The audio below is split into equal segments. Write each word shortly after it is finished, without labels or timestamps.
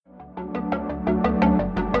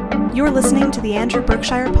You're listening to the Andrew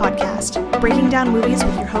Berkshire Podcast, breaking down movies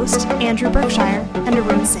with your host, Andrew Berkshire, and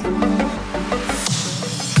Arun Singh.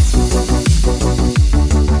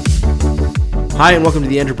 Hi, and welcome to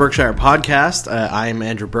the Andrew Berkshire Podcast. I'm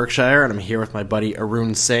Andrew Berkshire, and I'm here with my buddy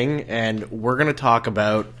Arun Singh, and we're going to talk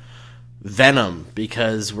about Venom,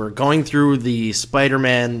 because we're going through the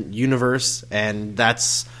Spider-Man universe, and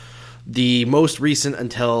that's the most recent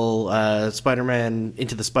until Spider-Man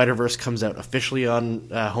Into the Spider-Verse comes out officially on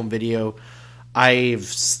home video.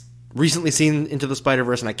 I've recently seen Into the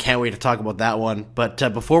Spider-Verse, and I can't wait to talk about that one. But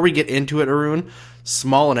before we get into it, Arun,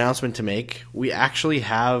 small announcement to make. We actually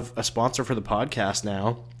have a sponsor for the podcast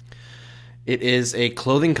now. It is a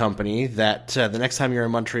clothing company that the next time you're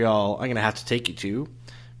in Montreal, I'm going to have to take you to,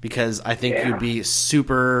 because I think you'd be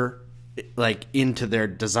super into their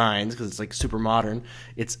designs, because it's super modern.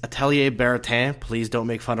 It's Atelier Baratin. Please don't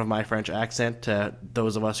make fun of my French accent,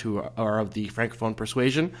 those of us who are of the Francophone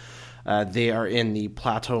persuasion. They are in the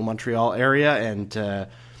Plateau, Montreal area, and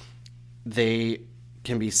they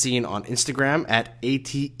can be seen on Instagram at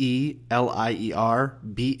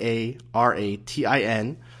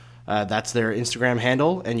ATELIERBARATIN. That's their Instagram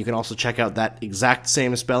handle, and you can also check out that exact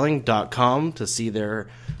same spelling.com to see their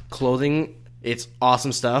clothing. It's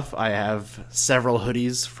awesome stuff. I have several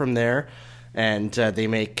hoodies from there, and they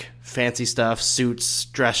make fancy stuff: suits,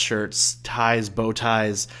 dress shirts, ties, bow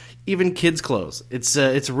ties, even kids' clothes. It's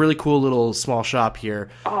a really cool little small shop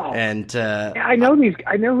here. And I know these.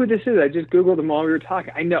 I know who this is. I just Googled them while we were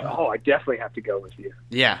talking. I know. I definitely have to go with you.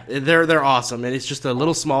 Yeah, they're awesome, and it's just a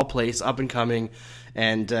little small place, up and coming,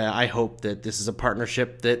 and I hope that this is a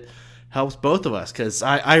partnership that helps both of us, because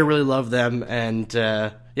I really love them, and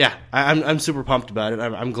I'm super pumped about it.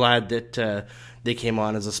 I'm glad that they came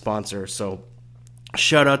on as a sponsor. So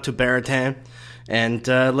shout out to Baratin, and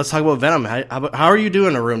let's talk about Venom. How are you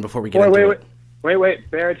doing, Arun, before we get into it?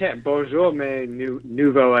 Wait, Baratin. Bonjour, mes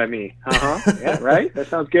nouveaux amis. Yeah, right? That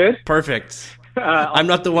sounds good. Perfect. I'm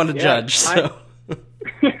not the one to judge, so.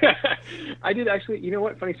 I did actually, you know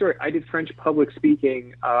what, funny story. I did French public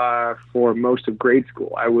speaking for most of grade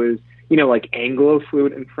school. I was, Anglo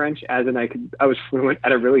fluent in French, as in I was fluent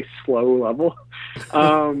at a really slow level.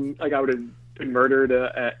 I would have been murdered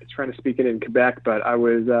trying to speak it in Quebec, but I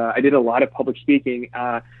did a lot of public speaking.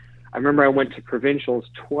 I remember I went to provincials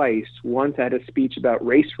twice. Once I had a speech about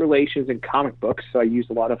race relations in comic books, so I used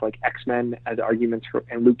a lot of X-Men as arguments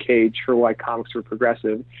and Luke Cage for why comics were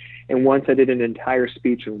progressive. And once I did an entire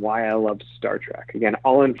speech on why I loved Star Trek. Again,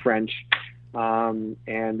 all in French. And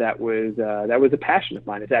that was a passion of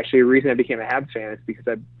mine. It's actually a reason I became a Habs fan. It's because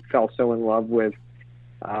I fell so in love with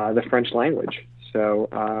the French language. So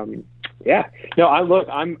I'm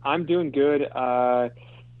doing good.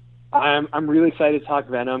 I'm really excited to talk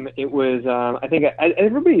Venom. It was I think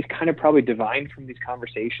everybody's kind of probably divined from these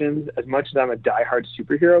conversations. As much as I'm a diehard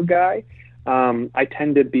superhero guy, I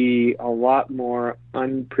tend to be a lot more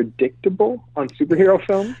unpredictable on superhero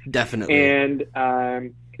films. Definitely. And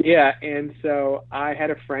and so I had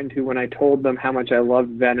a friend who, when I told them how much I loved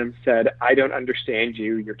Venom, said, "I don't understand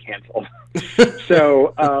you. You're canceled."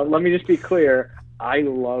 So let me just be clear. I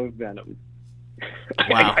love Venom.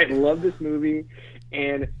 Wow. I love this movie,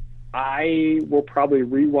 and I will probably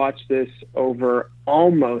rewatch this over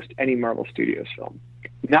almost any Marvel Studios film.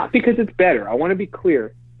 Not because it's better. I want to be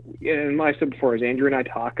clear. And like I said before, as Andrew and I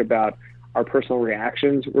talk about our personal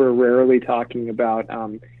reactions, we're rarely talking about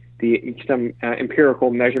some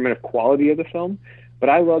empirical measurement of quality of the film. But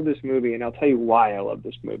I love this movie, and I'll tell you why I love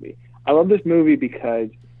this movie. I love this movie because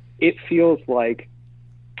it feels like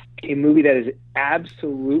a movie that is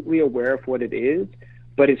absolutely aware of what it is,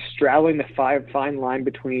 but it's straddling the fine line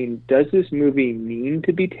between, does this movie mean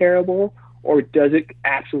to be terrible, or does it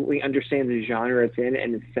absolutely understand the genre it's in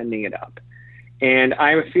and is sending it up? And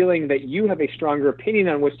I have a feeling that you have a stronger opinion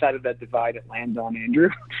on which side of that divide it lands on,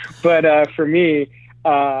 Andrew. But for me,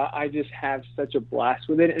 I just have such a blast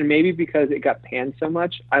with it. And maybe because it got panned so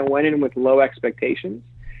much, I went in with low expectations.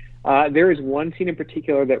 There is one scene in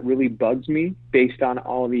particular that really bugs me based on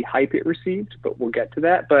all the hype it received, but we'll get to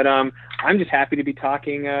that. But I'm just happy to be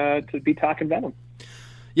talking Venom.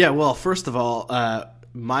 Yeah, well, first of all,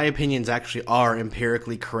 my opinions actually are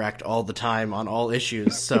empirically correct all the time on all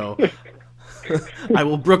issues, so I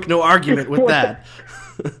will brook no argument with that.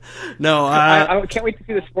 No, I can't wait to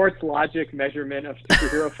see the sports logic measurement of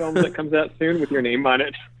superhero films that comes out soon with your name on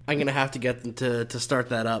it. I'm gonna have to get them to start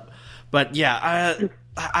that up. But yeah,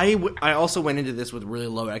 I also went into this with really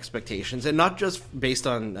low expectations, and not just based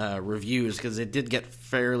on reviews, because it did get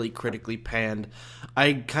fairly critically panned.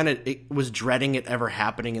 I was dreading it ever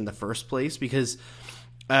happening in the first place, because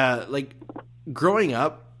growing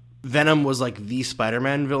up, Venom was like the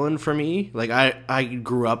Spider-Man villain for me. Like I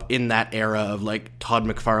grew up in that era of like Todd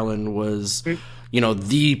McFarlane was, you know,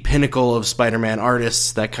 the pinnacle of Spider-Man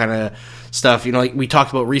artists, that kind of stuff. You know, like we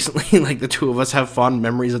talked about recently, like the two of us have fond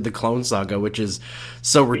memories of the Clone Saga, which is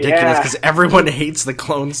so ridiculous because everyone hates the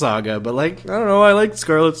Clone Saga. But like, I don't know, I like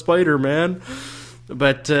Scarlet Spider, man.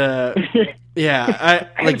 But yeah, I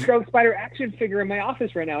have like a Scarlet Spider action figure in my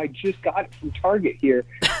office right now. I just got it from Target here.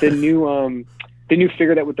 The new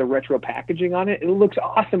figure that with the retro packaging on it. It looks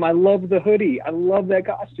awesome. I love the hoodie. I love that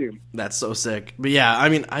costume. That's so sick. But yeah, I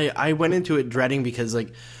mean, I went into it dreading because,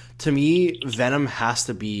 like, to me, Venom has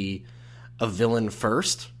to be a villain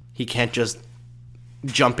first. He can't just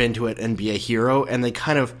jump into it and be a hero. And they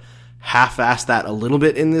kind of half-assed that a little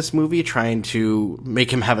bit in this movie, trying to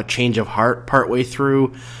make him have a change of heart partway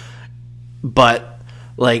through. But,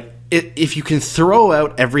 like, if you can throw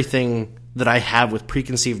out everything that I have with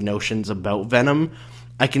preconceived notions about Venom,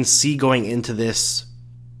 I can see going into this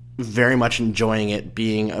very much enjoying it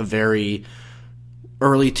being a very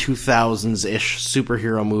early 2000s-ish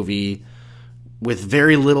superhero movie with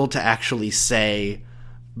very little to actually say,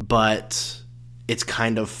 but it's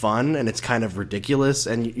kind of fun and it's kind of ridiculous.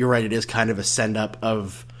 And you're right, it is kind of a send-up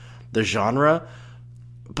of the genre.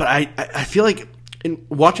 But I feel like in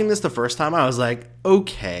watching this the first time, I was like,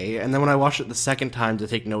 okay. And then when I watched it the second time to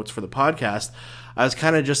take notes for the podcast, I was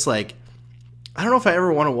kind of just like, I don't know if I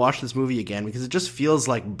ever want to watch this movie again because it just feels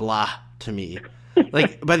like blah to me.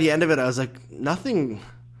 Like, by the end of it, I was like, nothing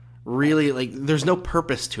really, like, there's no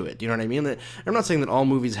purpose to it. You know what I mean? I'm not saying that all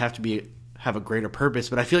movies have a greater purpose,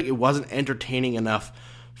 but I feel like it wasn't entertaining enough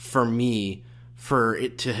for me for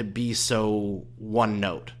it to be so one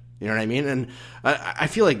note. You know what I mean? And I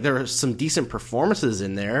feel like there are some decent performances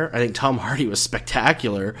in there. I think Tom Hardy was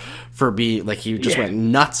spectacular for being, like, he just went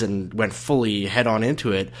nuts and went fully head on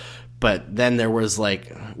into it. But then there was,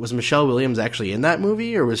 like, was Michelle Williams actually in that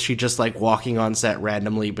movie, or was she just, like, walking on set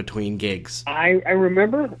randomly between gigs? I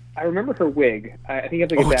remember her wig. I think I have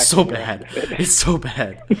to get back. It's so bad. It's so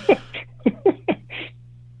bad.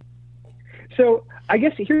 So I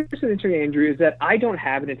guess here's the interesting, Andrew, is that I don't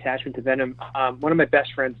have an attachment to Venom. One of my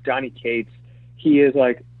best friends, Donnie Cates, he is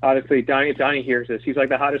like, honestly, Donnie, if Donnie hears this, he's like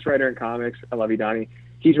the hottest writer in comics. I love you, Donnie.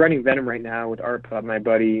 He's writing Venom right now with art by my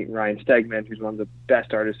buddy Ryan Stegman, who's one of the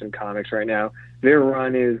best artists in comics right now. Their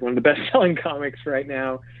run is one of the best-selling comics right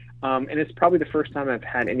now. And it's probably the first time I've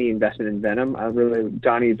had any investment in Venom.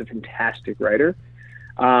 Donnie is a fantastic writer.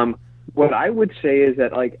 What I would say is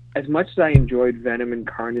that, like, as much as I enjoyed Venom and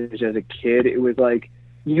Carnage as a kid, it was like,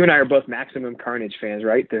 you and I are both Maximum Carnage fans,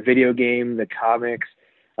 right? The video game, the comics,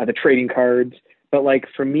 the trading cards. But, like,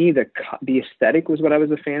 for me, the aesthetic was what I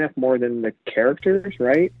was a fan of more than the characters,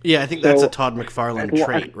 right? Yeah, I think that's a Todd McFarlane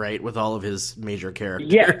trait, right? With all of his major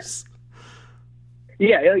characters. Yes.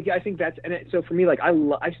 Yeah, I think that's, and so for me, like,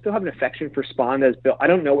 I still have an affection for Spawn as Bill. I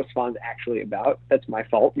don't know what Spawn's actually about. That's my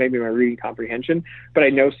fault, maybe my reading comprehension. But I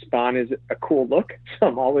know Spawn is a cool look, so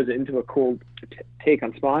I'm always into a cool take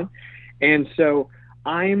on Spawn. And so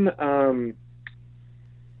I'm,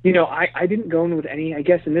 I didn't go in with any, I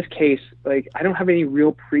guess in this case, like, I don't have any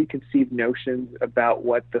real preconceived notions about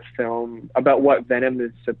what Venom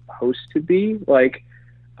is supposed to be. Like,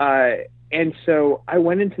 and so I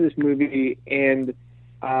went into this movie and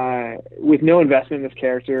with no investment in this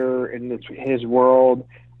character and his world,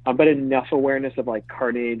 but enough awareness of, like,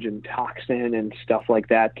 Carnage and Toxin and stuff like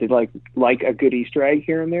that to like a good Easter egg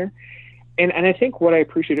here and there. And I think what I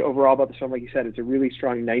appreciated overall about the film, like you said, it's a really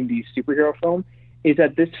strong 90s superhero film, is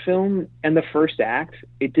that this film and the first act,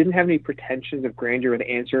 it didn't have any pretensions of grandeur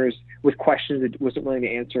with questions it wasn't willing to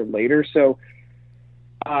answer later. So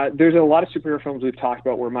there's a lot of superhero films we've talked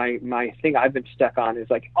about where my thing I've been stuck on is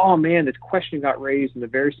like, oh man, this question got raised in a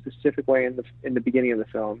very specific way in the beginning of the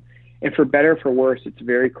film. And for better or for worse, it's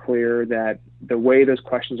very clear that the way those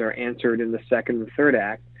questions are answered in the second and third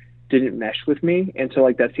act didn't mesh with me. And so,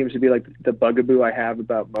 like, that seems to be like the bugaboo I have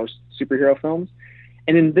about most superhero films.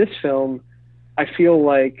 And in this film, I feel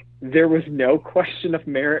like there was no question of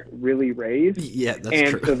merit really raised. Yeah, that's and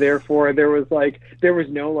true. So therefore there was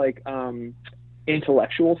no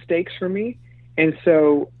intellectual stakes for me. And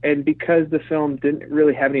because the film didn't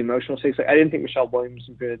really have any emotional stakes, like, I didn't think Michelle Williams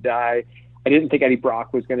was going to die. I didn't think Eddie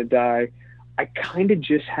Brock was going to die. I kind of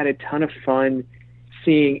just had a ton of fun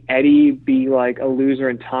seeing Eddie be like a loser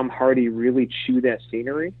and Tom Hardy really chew that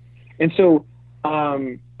scenery. And so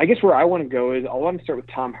I guess where I want to go is I want to start with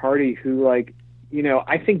Tom Hardy, who, like,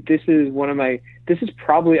 I think this is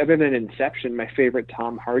probably, other than Inception, my favorite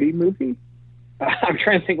Tom Hardy movie. I'm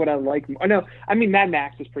trying to think what I like. Oh, no, I mean, Mad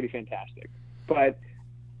Max is pretty fantastic. But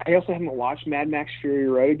I also haven't watched Mad Max Fury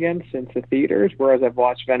Road again since the theaters, whereas I've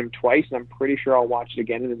watched Venom twice, and I'm pretty sure I'll watch it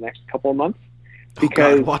again in the next couple of months.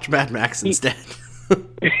 Because watch Mad Max instead.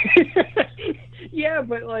 Yeah,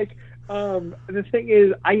 but like the thing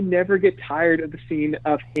is, I never get tired of the scene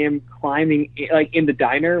of him climbing like in the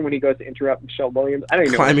diner when he goes to interrupt Michelle Williams. I don't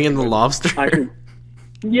even know climbing in the lobster.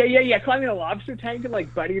 Yeah, climbing a lobster tank and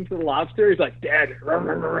like biting into the lobster. He's like dead.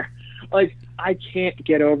 Like I can't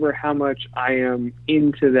get over how much I am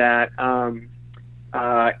into that,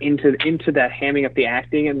 into that hamming up the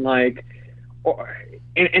acting and like,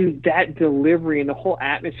 and that delivery and the whole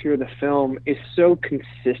atmosphere of the film is so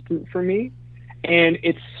consistent for me, and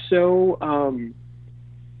it's so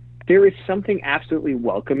there is something absolutely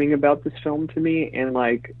welcoming about this film to me, and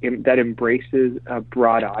like that embraces a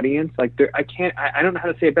broad audience. Like I don't know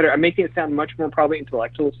how to say it better. I'm making it sound much more probably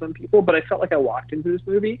intellectual to some people, but I felt like I walked into this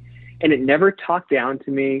movie and it never talked down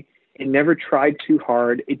to me. It never tried too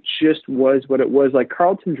hard. It just was what it was. Like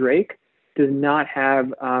Carlton Drake does not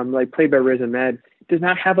have, like played by Riz Ahmed, does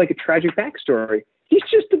not have like a tragic backstory. He's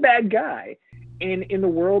just a bad guy. And in the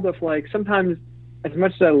world of like, sometimes as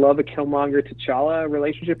much as I love a Killmonger T'Challa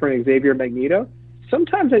relationship or an Xavier Magneto,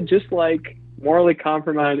 sometimes I just like morally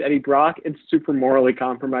compromised Eddie Brock and super morally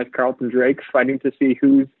compromised Carlton Drake fighting to see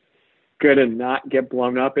who's going to not get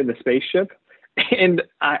blown up in the spaceship. And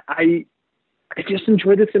I just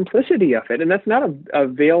enjoy the simplicity of it. And that's not a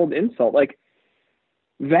veiled insult. Like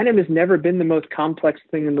Venom has never been the most complex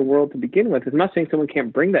thing in the world to begin with. I'm not saying someone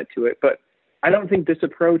can't bring that to it, but I don't think this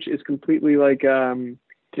approach is completely like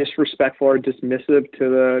disrespectful or dismissive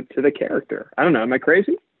to the character. I don't know. Am I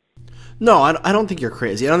crazy? No, I don't think you're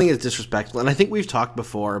crazy. I don't think it's disrespectful. And I think we've talked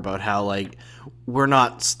before about how like we're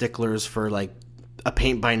not sticklers for like a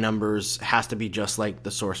paint by numbers has to be just like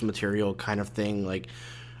the source material kind of thing. Like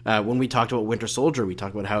when we talked about Winter Soldier, we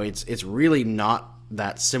talked about how it's really not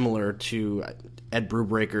that similar to Ed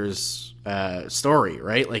Brubaker's story,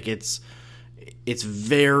 right? Like it's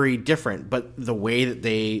very different, but the way that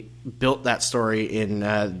they built that story in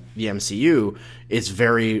the MCU is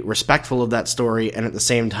very respectful of that story, and at the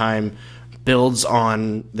same time builds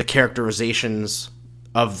on the characterizations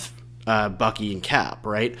of Bucky and Cap,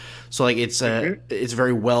 right? So like it's a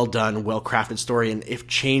very well done, well crafted story, and if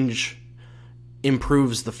change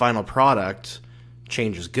improves the final product,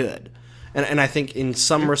 change is good. And I think in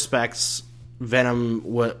some respects, Venom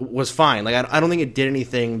was fine. Like I don't think it did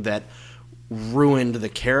anything that ruined the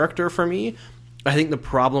character for me. I think the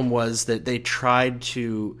problem was that they tried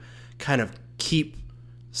to kind of keep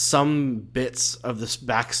some bits of this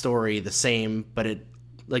backstory the same, but it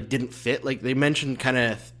like didn't fit. Like they mentioned kind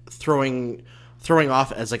of throwing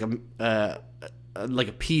off as like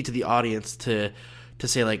a pea to the audience to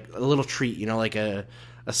say like a little treat, you know, like a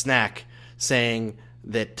snack, saying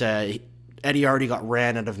that Eddie already got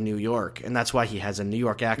ran out of New York, and that's why he has a New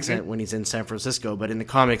York accent when he's in San Francisco. But in the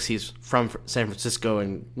comics, he's from San Francisco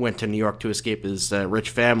and went to New York to escape his rich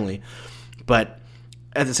family. But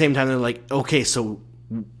at the same time, they're like, okay, so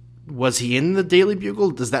was he in the Daily Bugle?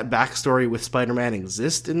 Does that backstory with Spider-Man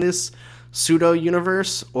exist in this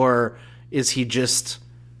pseudo-universe? Or is he just,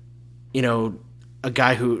 you know, a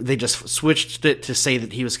guy who they just switched it to say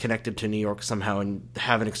that he was connected to New York somehow and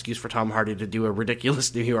have an excuse for Tom Hardy to do a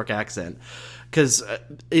ridiculous New York accent? Because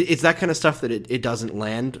it's that kind of stuff that it doesn't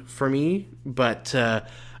land for me. But, I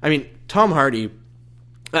mean, Tom Hardy,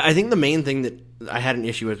 I think the main thing that I had an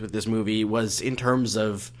issue with this movie was in terms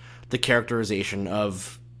of the characterization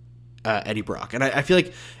of Eddie Brock. And I feel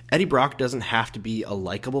like Eddie Brock doesn't have to be a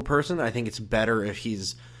likable person. I think it's better if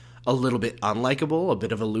he's a little bit unlikable, a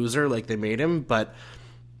bit of a loser like they made him, but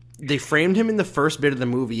they framed him in the first bit of the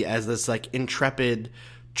movie as this like intrepid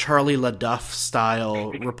Charlie LaDuff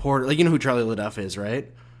style reporter. Like, you know who Charlie LaDuff is,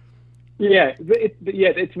 right? Yeah, it's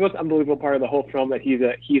the most unbelievable part of the whole film that he's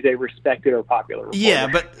a respected or popular reporter. Yeah,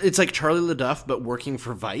 but it's like Charlie LaDuff but working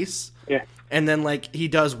for Vice. Yeah. And then like he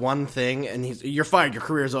does one thing and you're fired, your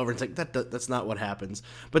career's over. It's like that's not what happens.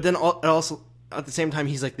 But then also at the same time,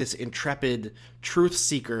 he's like this intrepid truth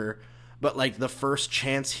seeker, but like the first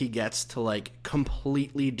chance he gets to like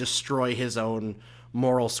completely destroy his own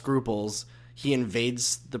moral scruples, he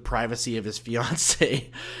invades the privacy of his fiance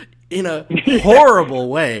in a horrible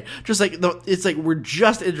way. Just like it's like we're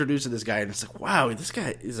just introduced to this guy, and it's like, wow, this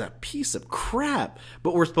guy is a piece of crap.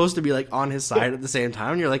 But we're supposed to be like on his side at the same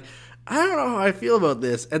time, and you're like, I don't know how I feel about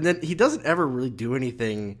this. And then he doesn't ever really do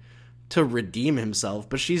anything to redeem himself,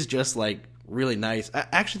 but she's just like really nice. I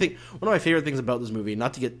actually think one of my favorite things about this movie,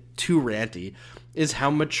 not to get too ranty, is how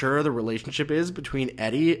mature the relationship is between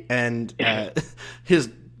Eddie and his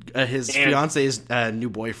fiance's new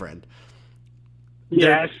boyfriend.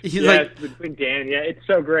 between Dan. Yeah, it's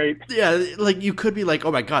so great. Yeah, like you could be like,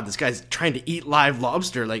 oh my god, this guy's trying to eat live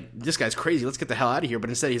lobster. Like, this guy's crazy. Let's get the hell out of here. But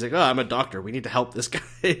instead, he's like, oh, I'm a doctor. We need to help this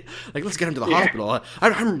guy. Like, let's get him to the hospital.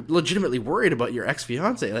 I'm legitimately worried about your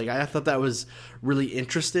ex-fiance. Like, I thought that was really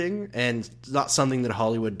interesting and not something that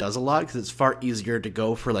Hollywood does a lot because it's far easier to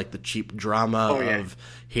go for like the cheap drama of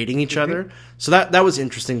hating each other. So that was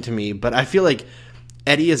interesting to me. But I feel like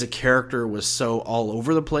Eddie as a character was so all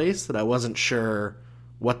over the place that I wasn't sure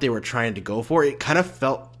what they were trying to go for. It kind of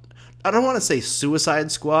felt, I don't want to say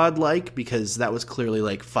Suicide Squad like, because that was clearly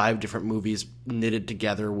like 5 different movies knitted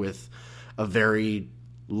together with a very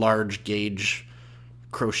large gauge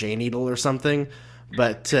crochet needle or something.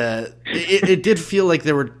 But it did feel like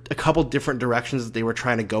there were a couple different directions that they were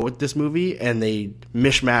trying to go with this movie, and they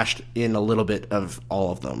mishmashed in a little bit of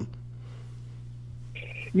all of them.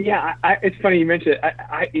 Yeah, it's funny you mentioned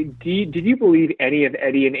it. Did you believe any of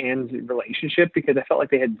Eddie and Anne's relationship? Because I felt like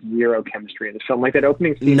they had zero chemistry in the film. Like that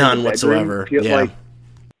opening scene, none whatsoever. You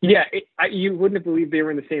wouldn't have believed they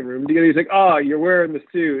were in the same room together. He's like, "Oh, you're wearing the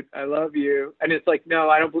suit. I love you," and it's like, "No,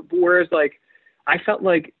 I don't." Whereas, like, I felt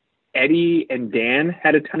like Eddie and Dan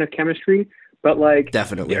had a ton of chemistry, but like,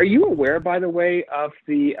 definitely. Are you aware, by the way, of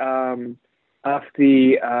the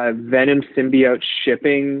Venom symbiote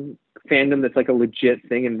shipping fandom that's like a legit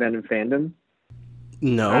thing in Venom fandom?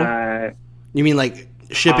 No. You mean like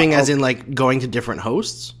shipping as in like going to different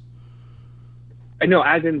hosts? No,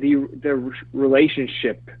 as in the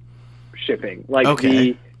relationship shipping. Like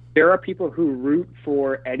there are people who root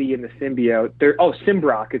for Eddie and the symbiote.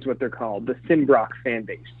 Symbrock is what they're called, the Symbrock fan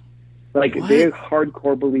base. Like they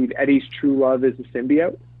hardcore believe Eddie's true love is the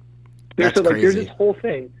symbiote. That's crazy. There's this whole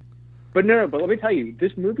thing. But but let me tell you,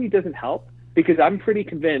 this movie doesn't help. Because I'm pretty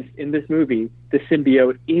convinced in this movie the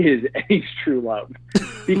symbiote is Eddie's true love.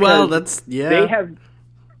 Well, they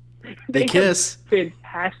kiss. Have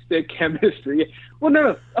fantastic chemistry. Well,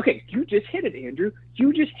 no. Okay, you just hit it, Andrew.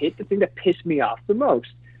 You just hit the thing that pissed me off the most.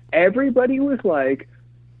 Everybody was like,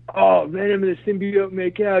 "Oh, Venom and the symbiote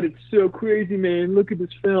make out. It's so crazy, man. Look at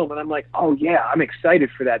this film." And I'm like, "Oh yeah, I'm excited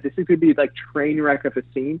for that. This is gonna be like train wreck of a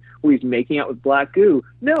scene where he's making out with Black Goo."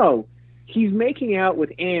 No. He's making out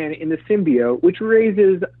with Anne in the symbiote, which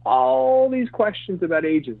raises all these questions about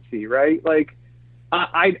agency, right? Like,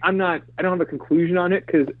 I don't have a conclusion on it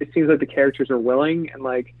because it seems like the characters are willing and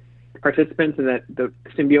like participants, and that the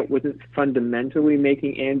symbiote wasn't fundamentally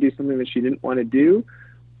making Anne do something that she didn't want to do.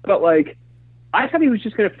 But like, I thought he was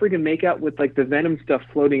just going to freaking make out with like the Venom stuff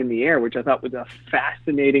floating in the air, which I thought was a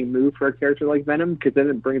fascinating move for a character like Venom, because then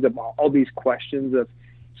it brings up all these questions of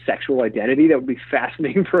sexual identity that would be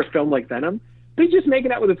fascinating for a film like Venom. But he's just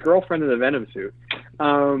making out with his girlfriend in the Venom suit.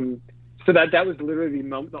 So that was literally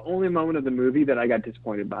the only moment of the movie that I got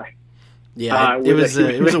disappointed by. Yeah, it was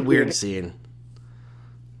a weird scene.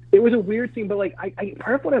 It was a weird scene, but like I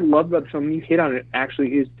part of what I love about the film, you hit on it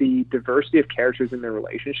actually, is the diversity of characters in their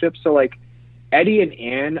relationships. So like Eddie and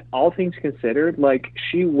Anne, all things considered, like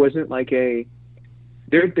she wasn't like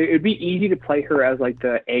it'd be easy to play her as like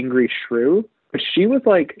the angry shrew. But she was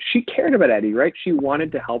like, she cared about Eddie, right? She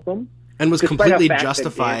wanted to help him. And was completely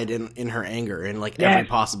justified in her anger in like every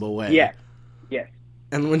possible way. Yeah. Yes.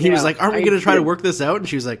 And when he was like, aren't we going to try to work this out? And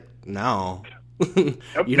she was like, no.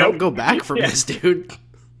 You don't go back from this, dude.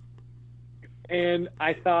 And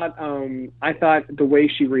I thought the way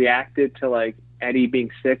she reacted to like Eddie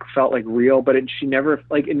being sick felt like real, but it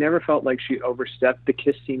never felt like she overstepped. The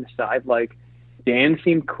kiss scene aside, like, Dan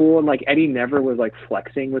seemed cool, and like Eddie never was like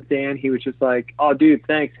flexing with Dan. He was just like, "Oh, dude,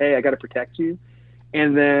 thanks. Hey, I got to protect you."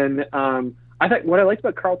 And then I thought what I liked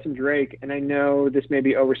about Carlton Drake, and I know this may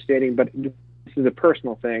be overstating, but this is a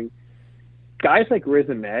personal thing. Guys like Riz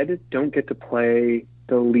Ahmed don't get to play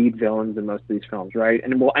the lead villains in most of these films, right?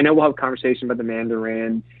 And I know we'll have a conversation about the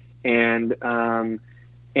Mandarin and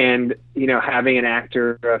you know, having an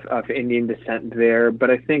actor of Indian descent there, but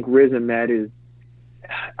I think Riz Ahmed is.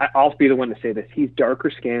 I'll be the one to say this. He's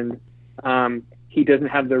darker skinned. He doesn't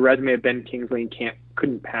have the resume of Ben Kingsley and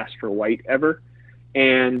couldn't pass for white ever.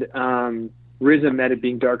 And Riz Ahmed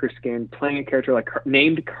being darker skinned, playing a character like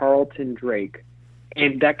named Carlton Drake,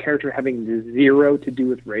 and that character having zero to do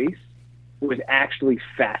with race was actually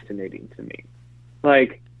fascinating to me.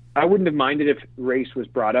 Like, I wouldn't have minded if race was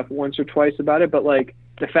brought up once or twice about it, but like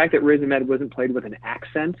the fact that Riz Ahmed wasn't played with an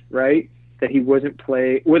accent, right? That he wasn't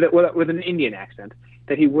played with an Indian accent.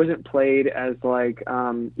 That he wasn't played as like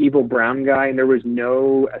evil brown guy, and there was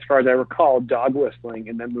no, as far as I recall, dog whistling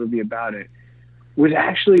in that movie about it, was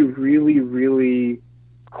actually really, really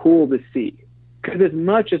cool to see. Because as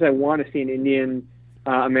much as I want to see an Indian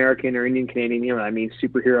American or Indian Canadian, you know what I mean,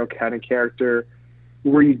 superhero kind of character,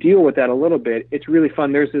 where you deal with that a little bit, it's really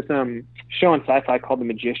fun. There's this show on Sci-Fi called The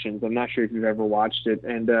Magicians. I'm not sure if you've ever watched it.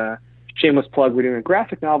 And shameless plug, we're doing a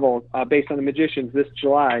graphic novel based on The Magicians this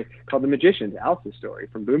July called The Magicians, Alice's Story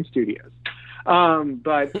from Boom Studios.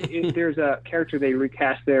 But there's a character they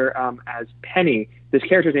recast there as Penny. The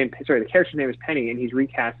character's name is Penny, and he's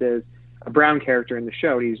recast as a brown character in the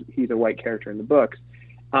show. He's a white character in the books.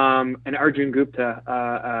 And Arjun Gupta,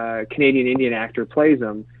 a Canadian Indian actor, plays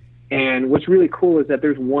him. And what's really cool is that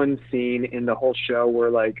there's one scene in the whole show where,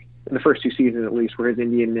 like, in the first 2 seasons at least, where his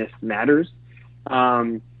Indianness matters.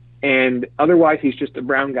 And otherwise, he's just a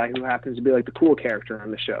brown guy who happens to be like the cool character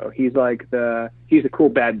on the show. He's the cool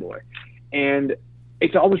bad boy. And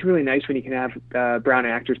it's always really nice when you can have brown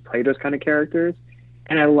actors play those kind of characters.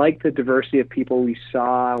 And I like the diversity of people we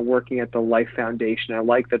saw working at the Life Foundation. I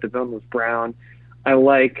like that the villain was brown.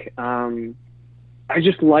 I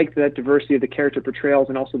just liked that diversity of the character portrayals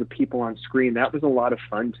and also the people on screen. That was a lot of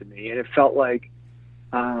fun to me. And it felt like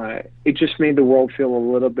it just made the world feel a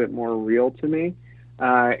little bit more real to me.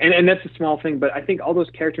 And that's a small thing, but I think all those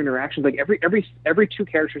character interactions, like every two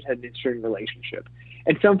characters had an interesting relationship.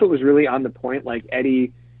 And some of it was really on the point, like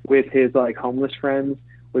Eddie with his like homeless friends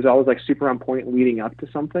was always like super on point leading up to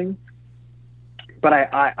something. But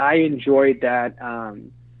I enjoyed that.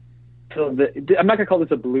 So I'm not going to call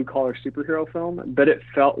this a blue-collar superhero film, but it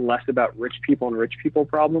felt less about rich people and rich people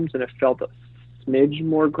problems, and it felt a smidge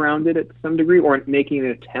more grounded at some degree, or making an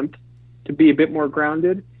attempt to be a bit more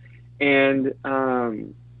grounded. And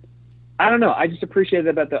I don't know. I just appreciate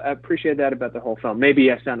that about the whole film.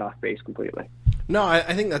 Maybe I sound off base completely. No,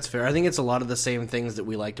 I think that's fair. I think it's a lot of the same things that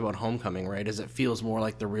we liked about Homecoming, right? Is it feels more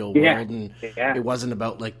like the real world, and it wasn't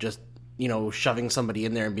about like just, you know, shoving somebody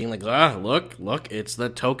in there and being like, look, it's the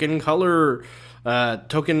token color,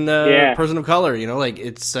 person of color, you know, like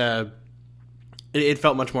it's, it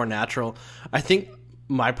felt much more natural. I think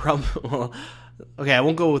my problem, well, okay, I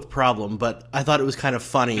won't go with problem, but I thought it was kind of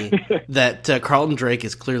funny that Carlton Drake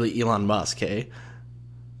is clearly Elon Musk, eh?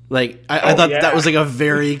 Like, I thought that was like a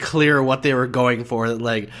very clear what they were going for.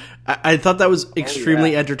 Like, I thought that was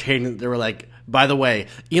extremely entertaining. They were like, by the way,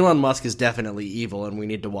 Elon Musk is definitely evil and we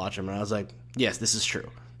need to watch him. And I was like, yes, this is true.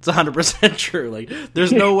 It's 100% true. Like,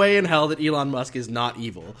 there's no way in hell that Elon Musk is not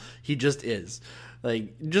evil. He just is.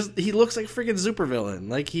 Like, he looks like freaking supervillain.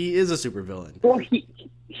 Like, he is a supervillain. Well,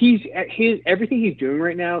 he's everything he's doing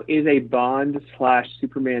right now is a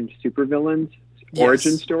Bond/Superman supervillain's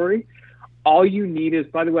origin story. All you need is,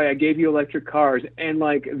 by the way, I gave you electric cars, and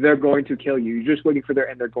like they're going to kill you. You're just waiting for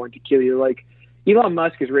and they're going to kill you. Like, Elon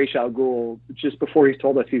Musk is Ra's al Ghul just before he's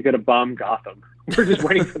told us he's going to bomb Gotham. We're just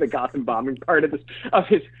waiting for the Gotham bombing part of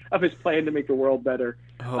his plan to make the world better.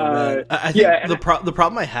 Oh, man. I think the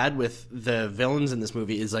problem I had with the villains in this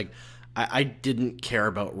movie is like I didn't care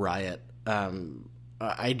about Riot. I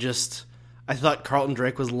thought Carlton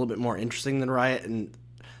Drake was a little bit more interesting than Riot, and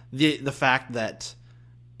the fact that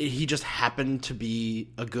he just happened to be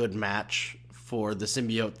a good match for the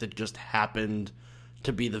symbiote that just happened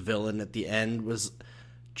to be the villain at the end was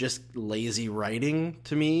just lazy writing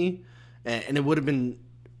to me. And it would have been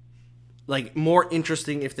like more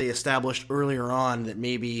interesting if they established earlier on that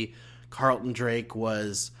maybe Carlton Drake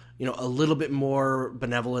was, you know, a little bit more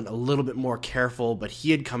benevolent, a little bit more careful, but he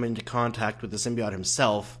had come into contact with the symbiote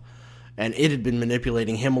himself, and it had been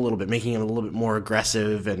manipulating him a little bit, making him a little bit more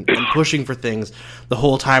aggressive and pushing for things the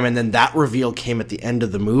whole time. And then that reveal came at the end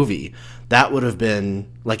of the movie. That would have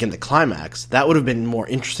been, like in the climax, that would have been more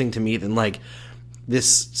interesting to me than like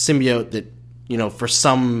this symbiote that, you know, for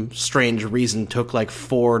some strange reason took like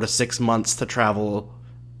 4 to 6 months to travel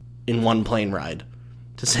in one plane ride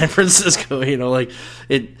to San Francisco. You know, like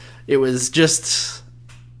it was just,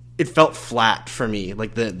 it felt flat for me,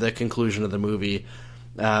 like the conclusion of the movie.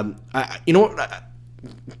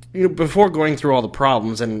 Before going through all the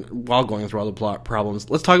problems and while going through all the plot problems,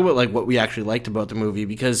 let's talk about like what we actually liked about the movie,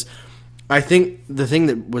 because I think the thing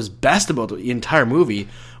that was best about the entire movie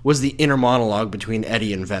was the inner monologue between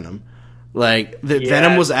Eddie and Venom. Like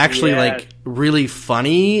Venom was actually like really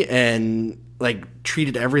funny and like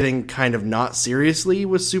treated everything kind of not seriously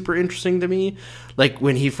was super interesting to me. Like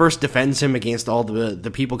when he first defends him against all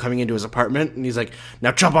the people coming into his apartment, and he's like,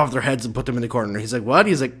 now chop off their heads and put them in the corner. He's like, what?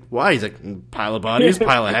 He's like, why? He's like, pile of bodies,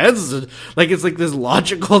 pile of heads. Like, it's like this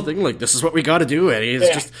logical thing. Like, this is what we got to do, Eddie. It's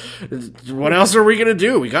just, what else are we going to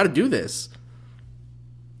do? We got to do this.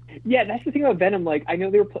 Yeah, that's the thing about Venom. Like, I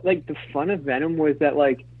know they were like, the fun of Venom was that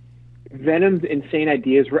like Venom's insane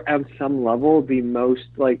ideas were at some level the most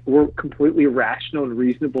like were completely rational and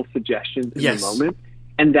reasonable suggestions in the moment.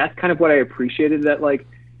 And that's kind of what I appreciated, that like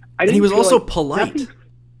I didn't. And he was also like polite.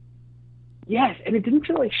 Yes, and it didn't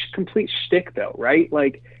feel like complete shtick though, right?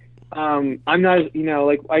 Like, I'm not,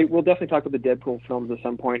 like I will definitely talk about the Deadpool films at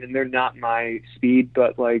some point, and they're not my speed,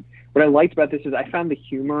 but like what I liked about this is I found the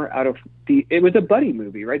humor out of it was a buddy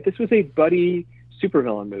movie, right? This was a buddy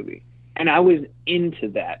supervillain movie, and I was into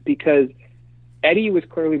that because Eddie was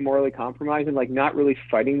clearly morally compromised and like not really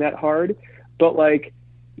fighting that hard, but like,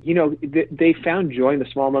 they found joy in the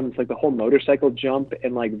small moments, like the whole motorcycle jump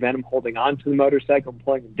and like Venom holding on to the motorcycle and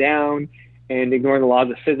pulling him down and ignoring the laws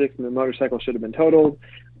of physics, and the motorcycle should have been totaled.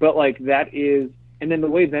 But like that is, and then the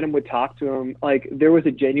way Venom would talk to him, like there was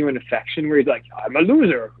a genuine affection where he's like, I'm a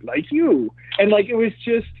loser like you. And like, it was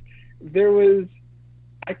just,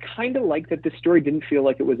 I kind of like that this story didn't feel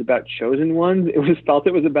like it was about chosen ones. Felt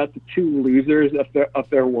it was about the two losers of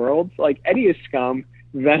their worlds. Like Eddie is scum,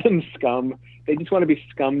 Venom's scum. They just want to be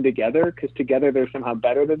scum together because together they're somehow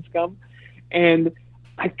better than scum. And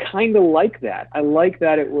I kind of like that. I like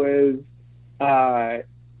that it was,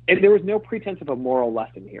 and there was no pretense of a moral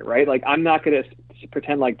lesson here, right? Like, I'm not going to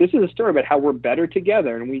pretend like this is a story about how we're better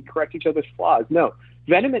together and we correct each other's flaws. No,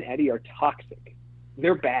 Venom and Eddie are toxic.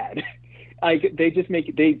 They're bad. Like, they just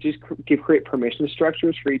create permission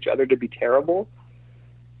structures for each other to be terrible.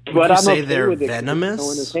 But I'm say they're venomous?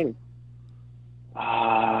 So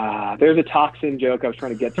there's a toxin joke I was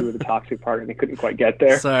trying to get to with the toxic part, and I couldn't quite get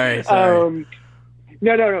there. Sorry.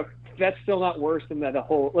 No. That's still not worse than that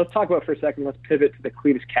whole... Let's talk about it for a second. Let's pivot to the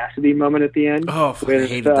Cletus Cassidy moment at the end. Oh, I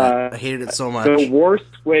hated that. I hated it so much. The worst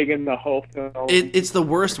wig in the whole film. It's the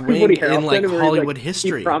worst wig in like Hollywood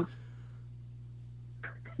history. Well,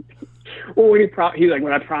 he's like,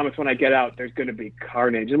 when I promise when I get out, there's going to be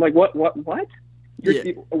carnage. I'm like, what? What? What?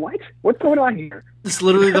 What's going on here? It's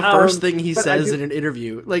literally the first thing he says in an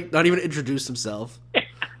interview. Like, not even introduce himself.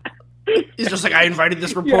 He's just like, I invited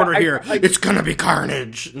this reporter here. It's gonna be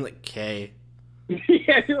carnage. I'm like, okay.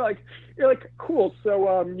 Yeah, you're like, cool.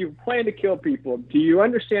 So, you plan to kill people. Do you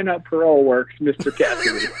understand how parole works, Mr.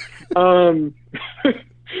 Cassidy? Of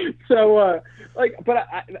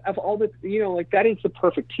all the, that is the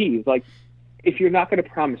perfect tease. Like, if you're not going to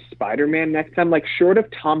promise Spider-Man next time, like, short of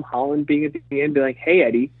Tom Holland being at the end, be like, hey,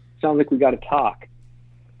 Eddie, sounds like we got to talk.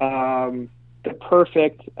 The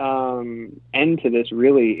perfect end to this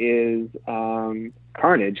really is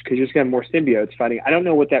Carnage, because you're just going to have more symbiotes fighting. I don't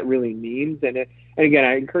know what that really means. And again,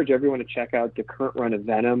 I encourage everyone to check out the current run of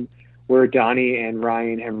Venom, where Donnie and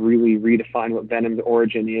Ryan have really redefined what Venom's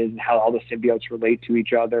origin is and how all the symbiotes relate to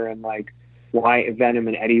each other and, like, why Venom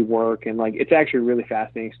and Eddie work. And, like, it's actually really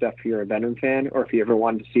fascinating stuff if you're a Venom fan or if you ever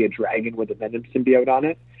wanted to see a dragon with a Venom symbiote on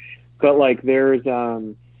it. But, like, there's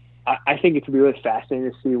I think it could be really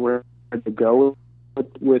fascinating to see where to go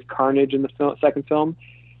with Carnage in the second film,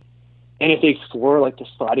 and if they explore like the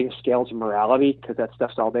sliding scales of morality, because that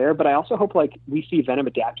stuff's all there. But I also hope like we see Venom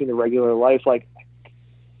adapting to regular life. Like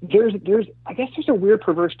there's I guess there's a weird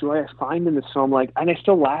perverse joy I find in this film. Like, and I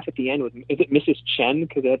still laugh at the end with, is it Mrs. Chen,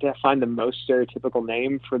 because they had to find the most stereotypical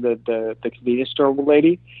name for the convenience store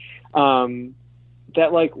lady.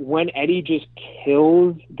 That like when Eddie just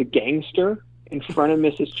kills the gangster in front of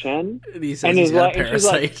Mrs. Chen, and he says he's got a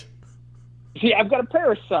parasite. See, I've got a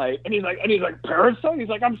parasite, and he's like, parasite. He's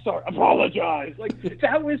like, I'm sorry, apologize. Like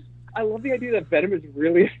that was, I love the idea that Venom is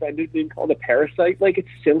really offended being called a parasite. Like it's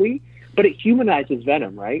silly, but it humanizes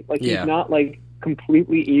Venom, right? Like he's not like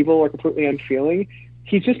completely evil or completely unfeeling.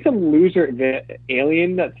 He's just some loser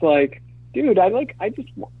alien that's like, dude, I just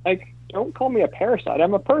don't call me a parasite.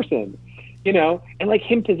 I'm a person, and like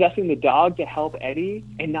him possessing the dog to help Eddie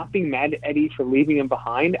and not being mad at Eddie for leaving him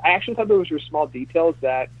behind. I actually thought those were small details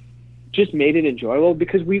that just made it enjoyable,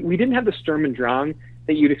 because we didn't have the Sturm und Drang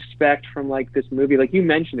that you'd expect from like this movie. Like you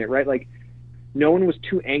mentioned it, right? Like no one was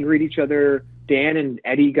too angry at each other. Dan and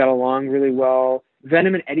Eddie got along really well.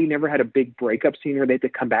 Venom and Eddie never had a big breakup scene where they had to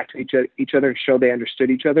come back to each other and show they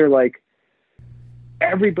understood each other. Like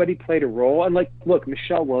everybody played a role. And like, look,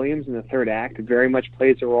 Michelle Williams in the third act very much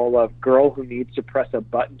plays the role of girl who needs to press a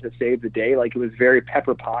button to save the day. Like it was very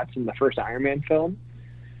Pepper Potts in the first Iron Man film.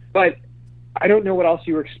 But I don't know what else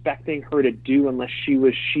you were expecting her to do unless she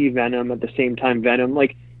was Venom at the same time Venom.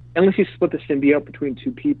 Like, unless you split the symbiote between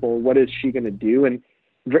two people, what is she going to do? And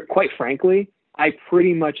quite frankly, I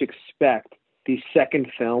pretty much expect the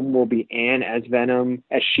second film will be Anne as Venom,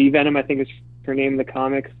 as She-Venom, I think is her name in the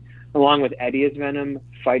comics, along with Eddie as Venom,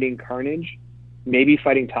 fighting Carnage, maybe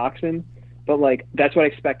fighting Toxin. But, like, that's what I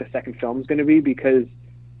expect the second film is going to be, because,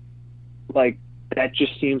 like, that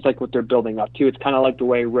just seems like what they're building up to. It's kind of like the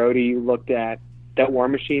way Rhodey looked at that War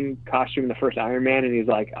Machine costume in the first Iron Man, and he's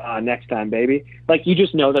like, next time, baby. Like, you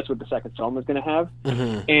just know that's what the second film is going to have.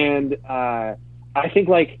 Mm-hmm. And I think,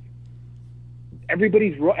 like,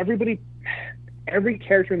 everybody, every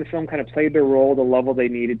character in the film kind of played their role the level they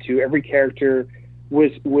needed to. Every character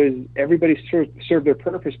was everybody served their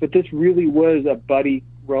purpose, but this really was a buddy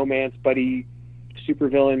romance, buddy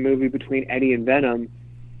supervillain movie between Eddie and Venom.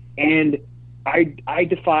 And I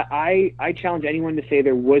challenge anyone to say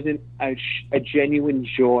there wasn't a genuine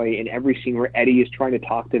joy in every scene where Eddie is trying to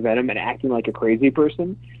talk to Venom and acting like a crazy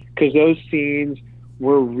person, because those scenes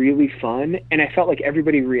were really fun, and I felt like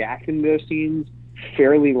everybody reacted to those scenes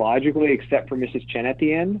fairly logically, except for Mrs. Chen at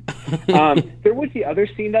the end. There was the other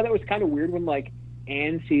scene though that was kind of weird when like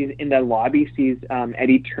Anne sees in the lobby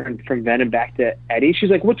Eddie turn from Venom back to Eddie.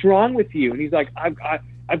 She's like, "What's wrong with you?" And he's like,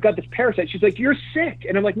 "I've got this parasite." She's like, "You're sick."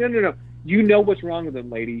 And I'm like, No. You know what's wrong with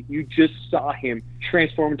him, lady. You just saw him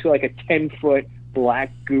transform into like a 10-foot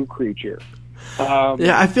black goo creature.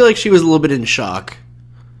 Yeah, I feel like she was a little bit in shock.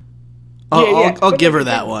 I'll give her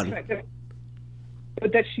that one.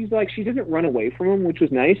 But that she doesn't run away from him, which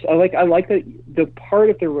was nice. I like that the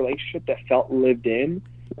part of their relationship that felt lived in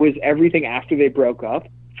was everything after they broke up.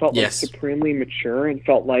 Felt like supremely mature and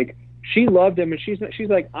felt like she loved him, and she's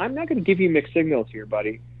like, "I'm not going to give you mixed signals here,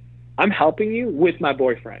 buddy. I'm helping you with my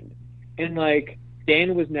boyfriend." And like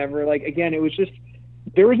Dan was never like, again, it was just,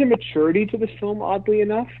 there was a maturity to this film, oddly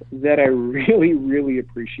enough, that I really, really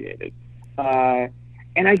appreciated. And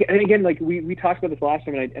again, like we talked about this last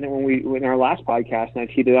time, and in our last podcast, and I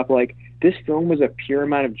teed it up, like this film was a pure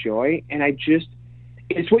amount of joy, and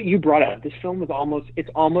it's what you brought up. This film was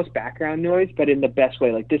almost background noise, but in the best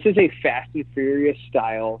way. Like this is a Fast and Furious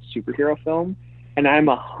style superhero film, and I'm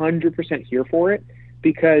 100% here for it.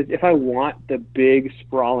 Because if I want the big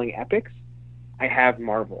sprawling epics, I have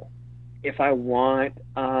Marvel. If I want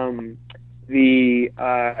that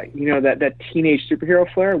teenage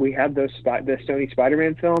superhero flair, we have the Sony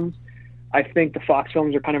Spider-Man films. I think the Fox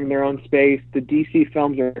films are kind of in their own space. The DC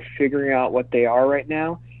films are figuring out what they are right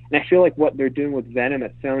now, and I feel like what they're doing with Venom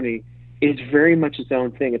at Sony is very much its own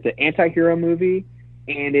thing. It's an anti-hero movie,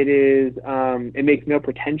 and it makes no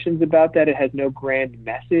pretensions about that. It has no grand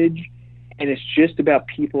message. And it's just about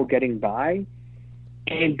people getting by.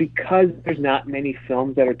 And because there's not many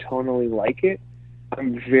films that are tonally like it,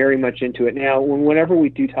 I'm very much into it. Now, whenever we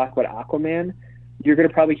do talk about Aquaman, you're going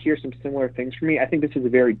to probably hear some similar things from me. I think this is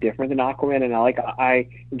very different than Aquaman, and I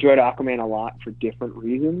enjoyed Aquaman a lot for different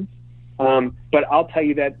reasons. But I'll tell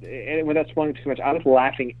you that, and without spoiling too much, I was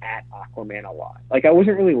laughing at Aquaman a lot. Like, I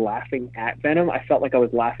wasn't really laughing at Venom. I felt like I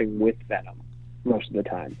was laughing with Venom most of the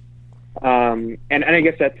time. And I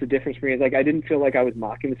guess that's the difference for me. Is like I didn't feel like I was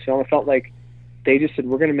mocking this film. I felt like they just said,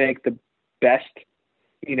 we're going to make the best,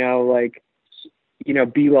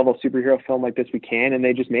 B-level superhero film like this we can, and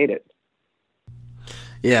they just made it.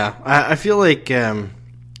 Yeah, I feel like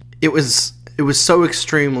it was so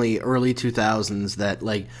extremely early 2000s that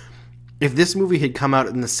like if this movie had come out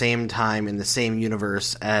in the same time in the same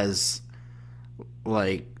universe as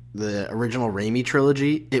like the original Raimi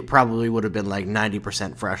trilogy, it probably would have been like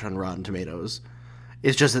 90% fresh on Rotten Tomatoes.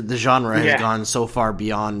 It's just that the genre has gone so far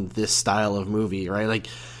beyond this style of movie, right? Like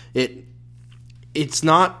it's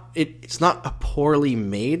not a poorly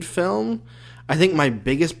made film. I think my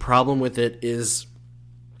biggest problem with it is,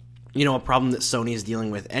 a problem that Sony is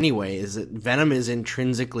dealing with anyway, is that Venom is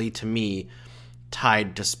intrinsically, to me,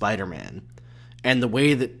 tied to Spider-Man. And the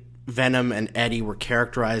way that Venom and Eddie were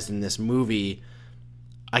characterized in this movie,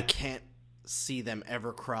 I can't see them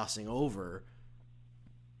ever crossing over,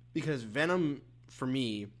 because Venom, for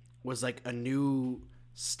me, was like a new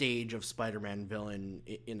stage of Spider-Man villain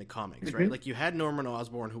in the comics, right? Like you had Norman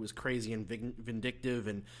Osborn, who was crazy and vindictive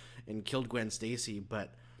and killed Gwen Stacy,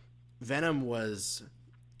 but Venom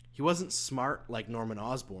he wasn't smart like Norman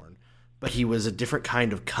Osborn, but he was a different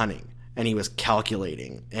kind of cunning, and he was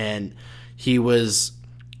calculating, and he was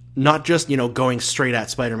not just, going straight at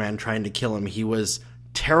Spider-Man trying to kill him. He was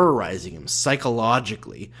terrorizing him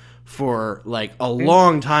psychologically for like a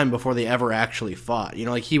long time before they ever actually fought.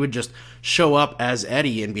 Like he would just show up as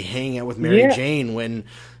Eddie and be hanging out with Mary Jane when,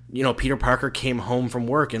 Peter Parker came home from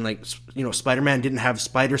work, and like, Spider-Man didn't have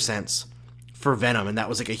spider sense for Venom, and that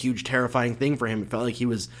was like a huge terrifying thing for him. It felt like he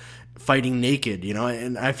was fighting naked,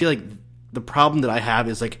 and I feel like the problem that I have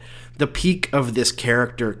is like the peak of this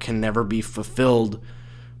character can never be fulfilled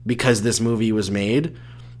because this movie was made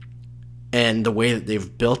and the way that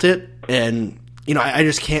they've built it. And, I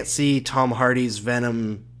just can't see Tom Hardy's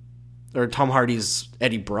Venom or Tom Hardy's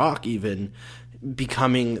Eddie Brock even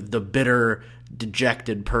becoming the bitter,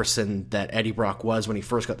 dejected person that Eddie Brock was when he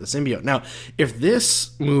first got the symbiote. Now, if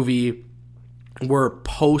this movie were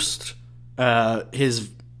post his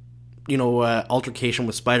altercation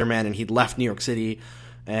with Spider-Man, and he'd left New York City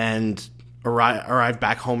and arrived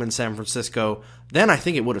back home in San Francisco, then I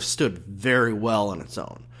think it would have stood very well on its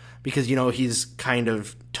own. Because, he's kind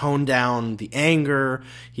of toned down the anger.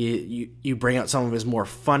 You bring out some of his more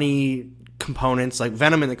funny components. Like,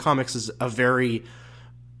 Venom in the comics is a very,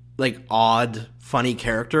 odd, funny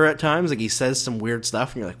character at times. Like, he says some weird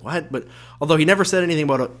stuff, and you're like, what? But although he never said anything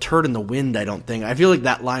about a turd in the wind, I don't think. I feel like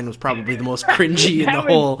that line was probably the most cringy in the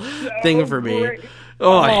whole thing for me. Great.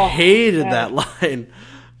 Oh, I hated that line.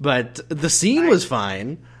 But the scene was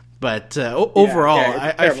fine. But overall,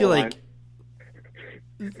 I feel like...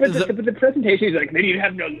 But the presentation is like, then you'd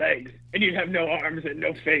have no legs, and you'd have no arms, and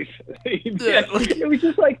no face. It was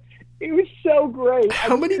just like, it was so great.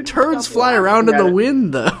 How many turds fly around in the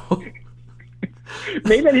wind, though?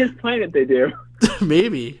 Maybe on his planet they do.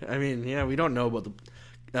 Maybe. I mean, yeah, we don't know about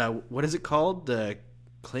the... what is it called? The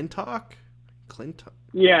Clintock?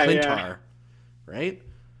 Yeah, Clintar, right?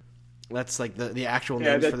 That's like the actual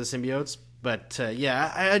names for the symbiotes. But,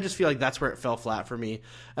 I just feel like that's where it fell flat for me.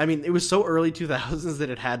 I mean, it was so early 2000s that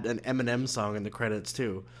it had an Eminem song in the credits,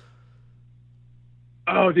 too.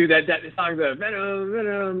 Oh, dude, that song, the Venom,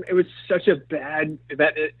 Venom, it was such a bad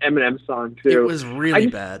Eminem song, too. It was really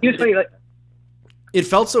bad. It was funny, it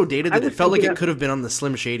felt so dated that it felt like it could have been on the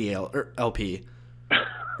Slim Shady LP.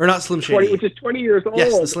 Or not Slim Shady. Which is 20 years old.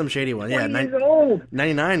 Yes, the Slim Shady one. 20 years old.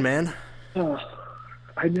 99, man. Oh,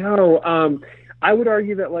 I know. I would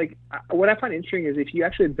argue that, what I find interesting is if you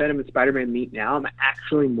actually had Venom and Spider-Man meet now, I'm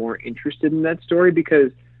actually more interested in that story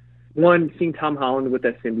because, one, seeing Tom Holland with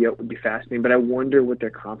that symbiote would be fascinating, but I wonder what their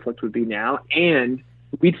conflict would be now. And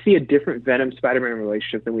we'd see a different Venom-Spider-Man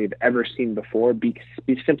relationship than we've ever seen before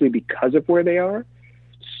simply because of where they are.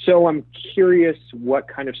 So I'm curious what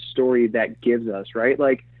kind of story that gives us, right?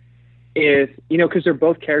 If because they're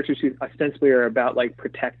both characters who ostensibly are about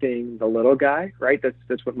protecting the little guy, right?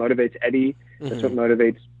 That's what motivates Eddie. That's what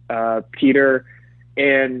motivates Peter,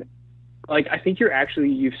 and I think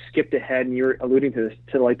you've skipped ahead and you're alluding to this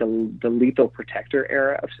to the lethal protector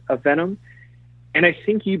era of Venom, and I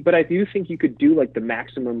do think you could do the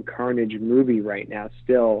Maximum Carnage movie right now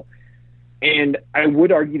still, and I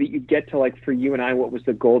would argue that you get to for you and I what was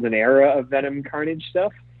the golden era of Venom Carnage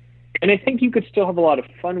stuff. And I think you could still have a lot of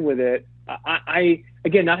fun with it. I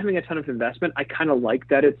again, not having a ton of investment, I kind of like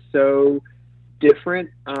that it's so different.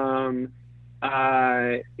 I'm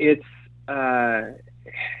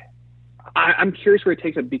curious where it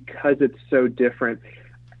takes it because it's so different.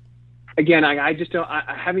 Again, I just don't.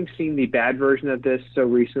 Having seen the bad version of this so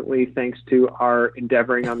recently, thanks to our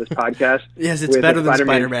endeavoring on this podcast. Yes, it's better than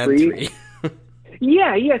Spider-Man 3.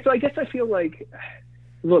 Yeah. So I guess I feel like.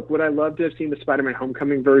 Look, would I love to have seen the Spider-Man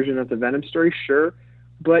Homecoming version of the Venom story? Sure.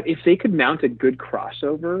 But if they could mount a good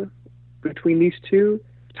crossover between these two,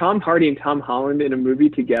 Tom Hardy and Tom Holland in a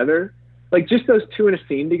movie together, just those two in a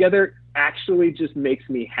scene together actually just makes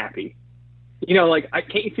me happy.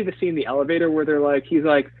 Can't you see the scene in the elevator where he's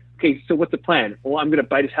like, okay, so what's the plan? Well, I'm going to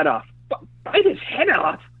bite his head off. Bite his head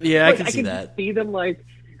off? Yeah, I can see that. See them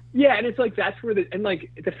yeah, and it's that's where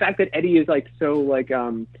the fact that Eddie is so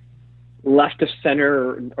left of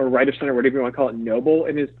center or right of center, whatever you want to call it, noble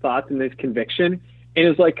in his thoughts and his conviction. And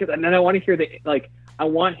it's and then I want to hear I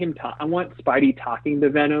want Spidey talking to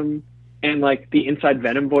Venom and the inside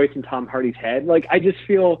Venom voice in Tom Hardy's head. I just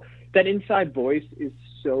feel that inside voice is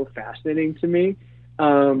so fascinating to me.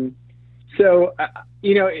 And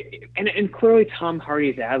clearly Tom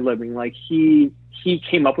Hardy's ad-libbing, he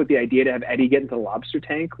came up with the idea to have Eddie get into the lobster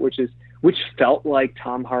tank, which felt like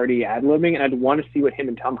Tom Hardy ad-libbing, and I'd want to see what him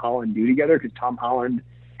and Tom Holland do together because Tom Holland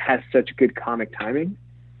has such good comic timing.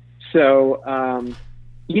 So,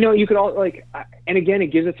 you could all and again, it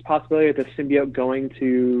gives us the possibility of the symbiote going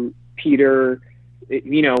to Peter.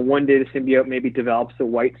 One day the symbiote maybe develops the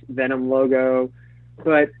white Venom logo,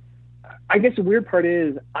 but I guess the weird part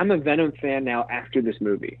is I'm a Venom fan now after this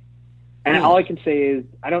movie. And all I can say is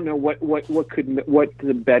I don't know what's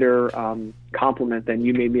a better compliment than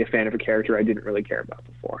you made me a fan of a character I didn't really care about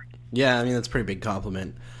before. Yeah, I mean that's a pretty big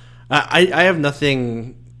compliment. I have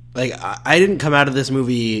nothing I didn't come out of this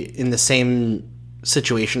movie in the same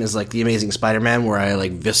situation as the Amazing Spider-Man where I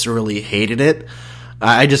viscerally hated it.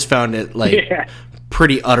 I just found it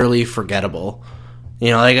pretty utterly forgettable.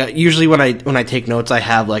 Usually when I take notes I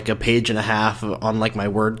have a page and a half on my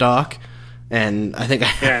Word doc. And I think I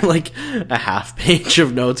had a half page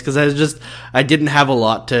of notes because I didn't have a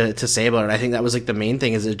lot to say about it. I think that was the main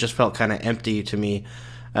thing is it just felt kind of empty to me,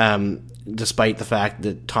 despite the fact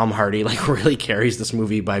that Tom Hardy really carries this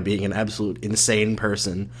movie by being an absolute insane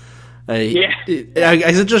person.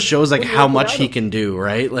 It just shows how much he can do,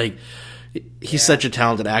 right? He's such a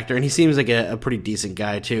talented actor, and he seems like a pretty decent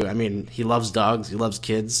guy too. I mean, he loves dogs, he loves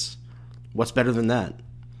kids. What's better than that?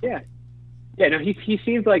 Yeah. Yeah, no, he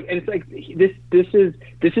seems like, and it's like this is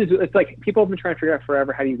it's like people have been trying to figure out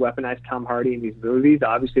forever, how do you weaponize Tom Hardy in these movies?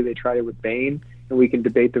 Obviously, they tried it with Bane, and we can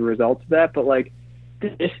debate the results of that. But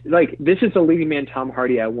this is the leading man Tom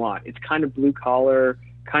Hardy I want. It's kind of blue collar,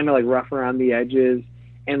 kind of like rough around the edges,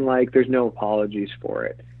 and like there's no apologies for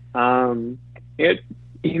it.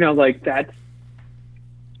 That's.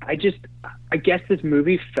 I guess this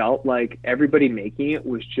movie felt like everybody making it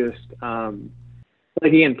was just.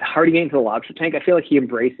 Like, again, Hardy getting to the lobster tank, I feel like he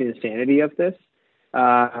embraced the insanity of this.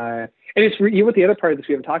 And it's what the other part of this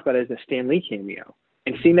we haven't talked about is the Stan Lee cameo.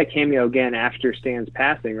 And seeing that cameo again after Stan's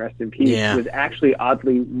passing, rest in peace, was actually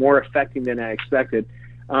oddly more affecting than I expected.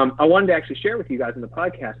 I wanted to actually share with you guys in the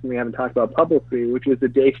podcast, and we haven't talked about publicly, which was the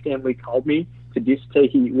day Stan Lee called me to just say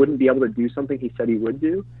he wouldn't be able to do something he said he would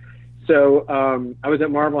do. So I was at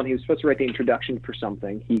Marvel, and he was supposed to write the introduction for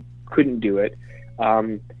something. He couldn't do it.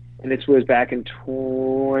 And this was back in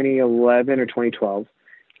 2011 or 2012.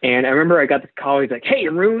 And I remember I got this call. He's like, "Hey,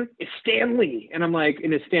 Arun, it's Stan Lee." And I'm like,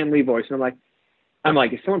 in his Stan Lee voice. And I'm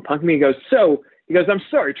like, is someone punking me? He goes, "I'm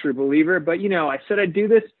sorry, true believer, but I said I'd do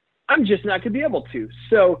this. I'm just not going to be able to.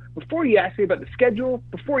 So before you ask me about the schedule,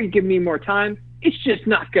 before you give me more time, it's just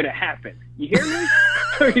not going to happen. You hear me?"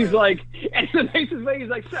 So he's like, and the nicest way, he's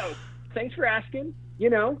like, "So thanks for asking.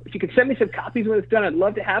 If you could send me some copies when it's done, I'd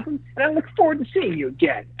love to have them. And I look forward to seeing you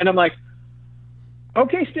again." And I'm like,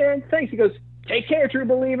 "Okay, Stan, thanks." He goes, "Take care, true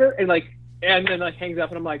believer." And then hangs up,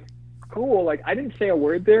 and I'm like, cool. Like, I didn't say a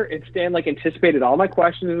word there. And Stan anticipated all my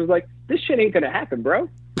questions and was like, "This shit ain't going to happen, bro."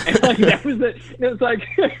 And that was it. And it was like,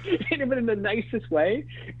 but in the nicest way.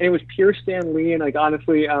 And it was pure Stan Lee. And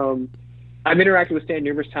honestly, I've interacted with Stan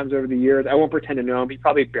numerous times over the years. I won't pretend to know him. He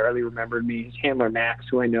probably barely remembered me. His handler, Max,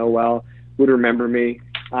 who I know well, would remember me.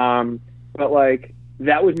 But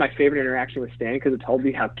that was my favorite interaction with Stan because it told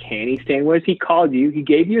me how canny Stan was. He called you. He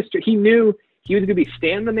gave you he knew he was going to be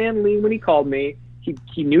Stan the Man Lee when he called me.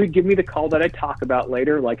 He knew he'd give me the call that I'd talk about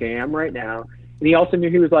later, like I am right now. And he also knew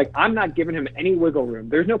he was like, I'm not giving him any wiggle room.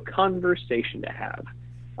 There's no conversation to have.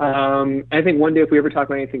 I think one day if we ever talk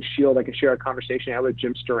about anything S.H.I.E.L.D., I can share a conversation I had with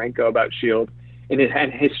Jim Steranko about S.H.I.E.L.D.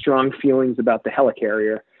 and his strong feelings about the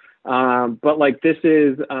helicarrier. But this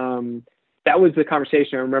is... that was the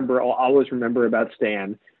conversation I'll always remember about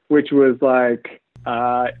Stan, which was like,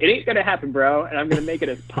 it ain't going to happen, bro, and I'm going to make it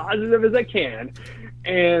as positive as I can.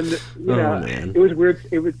 And, it was weird.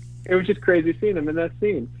 It was just crazy seeing him in that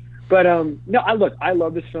scene. But, I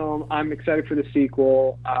love this film. I'm excited for the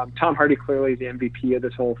sequel. Tom Hardy clearly is the MVP of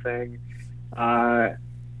this whole thing.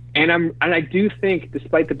 And I do think,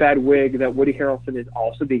 despite the bad wig, that Woody Harrelson is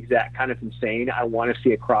also the exact kind of insane I want to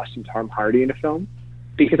see across from Tom Hardy in a film.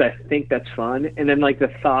 Because I think that's fun. And then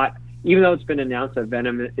the thought, even though it's been announced that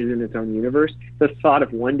Venom is in its own universe, the thought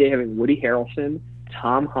of one day having Woody Harrelson,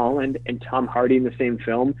 Tom Holland, and Tom Hardy in the same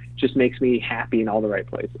film just makes me happy in all the right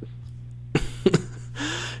places.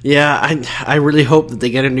 Yeah, I really hope that they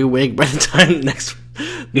get a new wig by the time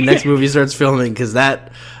the next movie starts filming, because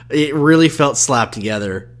it really felt slapped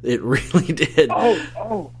together. It really did.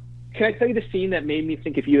 Oh. Can I tell you the scene that made me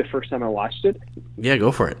think of you the first time I watched it? Yeah,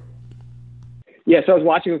 go for it. Yeah, so I was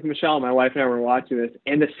watching with Michelle, my wife and I were watching this,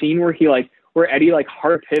 and the scene where where Eddie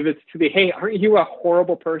hard pivots to hey, aren't you a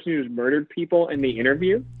horrible person who's murdered people in the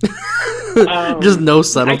interview? Just no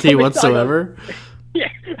subtlety whatsoever. Yeah,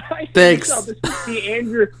 thanks. This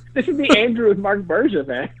is the Andrew with Mark Berger,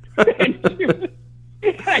 man.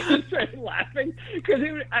 I just started laughing because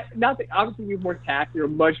obviously you're more tact, you're a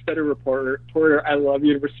much better reporter. I love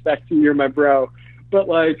you and respect you. You're my bro, but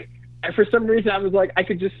for some reason, I was I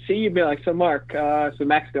could just see you be so Mark, so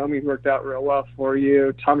Max Domi's worked out real well for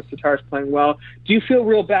you. Thomas Tatar's playing well. Do you feel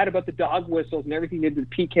real bad about the dog whistles and everything you did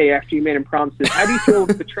to PK after you made him promises? How do you feel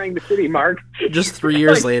betraying the city, Mark? Just 3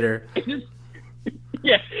 years later.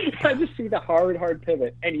 I just see the hard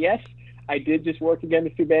pivot. And yes, I did just work again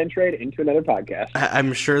to Band Trade into another podcast.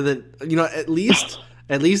 I'm sure that,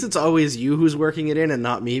 at least it's always you who's working it in and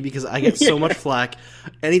not me, because I get so much flack.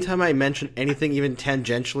 Anytime I mention anything even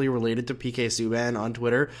tangentially related to PK Subban on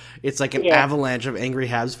Twitter, it's an avalanche of angry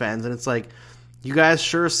Habs fans, and it's you guys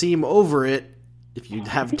sure seem over it if you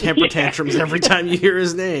have temper tantrums every time you hear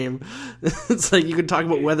his name. It's you could talk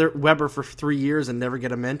about Weber for 3 years and never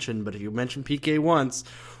get a mention, but if you mention PK once,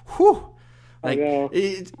 whew.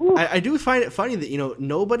 I do find it funny that,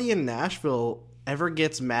 nobody in Nashville ever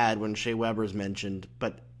gets mad when Shea Weber's mentioned,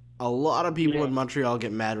 but a lot of people in Montreal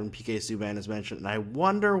get mad when PK Subban is mentioned, and I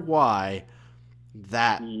wonder why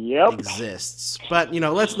that exists. But,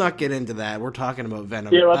 let's not get into that. We're talking about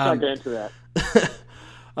Venom. Yeah, let's not get into that.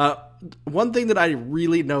 One thing that I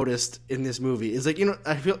really noticed in this movie is, like,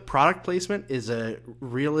 I feel product placement is a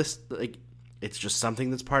realist, like, it's just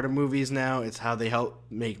something that's part of movies now. It's how they help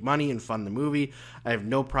make money and fund the movie. I have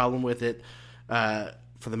no problem with it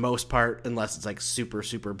for the most part, unless it's, like, super,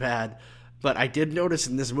 super bad. But I did notice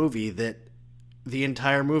in this movie that the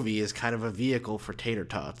entire movie is kind of a vehicle for tater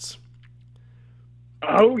tots.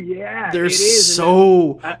 Oh, yeah. There's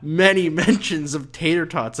so many mentions of tater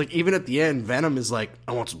tots. Like, even at the end, Venom is like,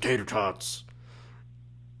 I want some tater tots.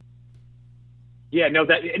 Yeah, no,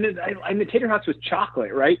 and the tater tots was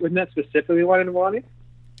chocolate, right? Wasn't that specifically what it wanted?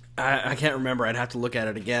 I can't remember. I'd have to look at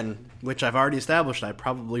it again, which I've already established I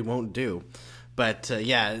probably won't do. But,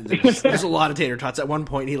 yeah, there's a lot of tater tots. At one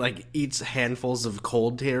point, he, like, eats handfuls of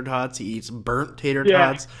cold tater tots. He eats burnt tater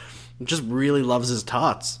tots. He just really loves his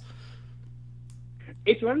tots.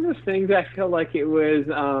 It's one of those things I feel like it was,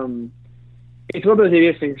 it's one of those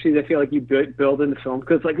idiosyncrasies I feel like you build in the film.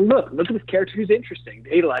 Because, like, look at this character who's interesting.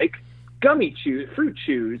 They like gummy chews, fruit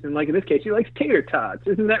chews, and, like, in this case, he likes tater tots.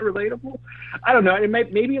 Isn't that relatable? I don't know. It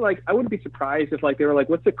maybe, like, I wouldn't be surprised if, like, they were like,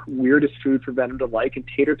 what's the weirdest food for Venom to like? And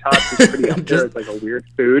tater tots is pretty up there as, like, a weird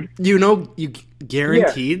food. You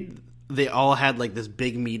guaranteed they all had, like, this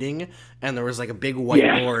big meeting, and there was, like, a big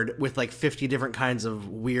whiteboard with, like, 50 different kinds of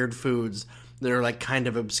weird foods that are, like, kind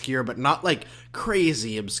of obscure, but not, like,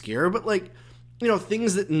 crazy obscure, but, like,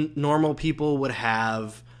 things that normal people would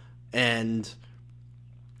have, and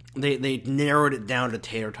they narrowed it down to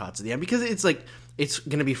tater tots at the end, because it's, like, it's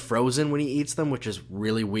going to be frozen when he eats them, which is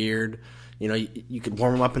really weird. You could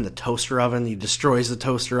warm them up in the toaster oven, he destroys the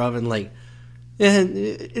toaster oven, like, and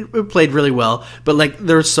it played really well, but, like,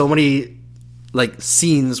 there's so many, like,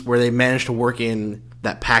 scenes where they managed to work in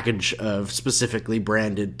that package of specifically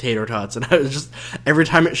branded tater tots, and I was just, every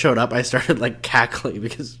time it showed up, I started, like, cackling,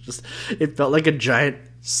 because it felt like a giant,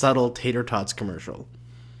 subtle tater tots commercial.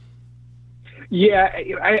 Yeah,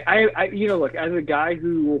 I look, as a guy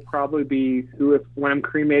who will probably be, when I'm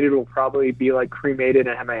cremated, will probably be, like, cremated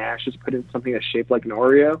and have my ashes put in something that's shaped like an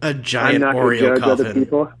Oreo. A giant I'm not Oreo judge coffin. Other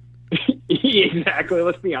people. Exactly,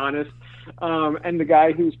 let's be honest. And the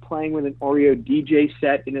guy who's playing with an Oreo DJ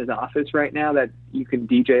set in his office right now that you can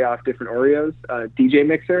DJ off different Oreos, DJ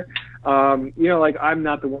mixer. Like, I'm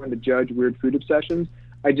not the one to judge weird food obsessions.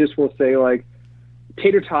 I just will say, like,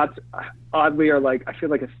 tater tots oddly are, like, I feel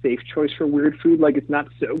like a safe choice for weird food. Like, it's not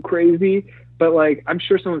so crazy, but, like, I'm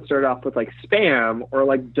sure someone started off with, like, Spam or,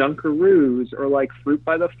 like, Dunkaroos or, like, Fruit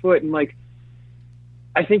by the Foot, and, like,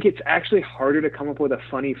 I think it's actually harder to come up with a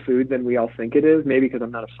funny food than we all think it is, maybe because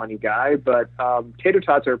I'm not a funny guy, but tater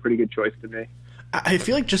tots are a pretty good choice to me. I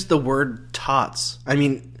feel like just the word tots, I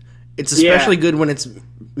mean, it's especially good when it's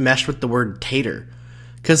meshed with the word tater,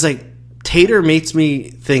 because, like, tater makes me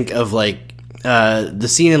think of, like, the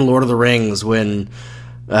scene in Lord of the Rings when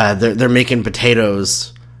they're making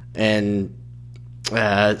potatoes, and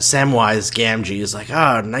Samwise Gamgee is like,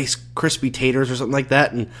 nice crispy taters or something like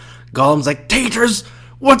that, and Gollum's like, taters?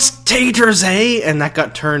 What's taters, eh? And that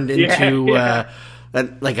got turned into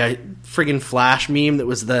like a friggin' Flash meme that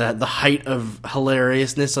was the height of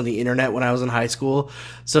hilariousness on the internet when I was in high school.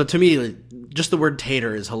 So to me, just the word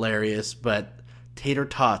tater is hilarious, but tater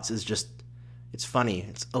tots is just, it's funny.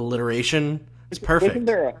 It's alliteration. It's perfect. Wasn't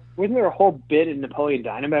there a whole bit in Napoleon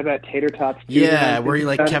Dynamite about tater tots too? Yeah, where he,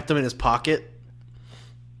 like, kept them in his pocket.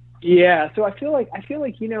 Yeah, so I feel like I feel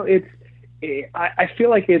like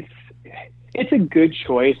it's a good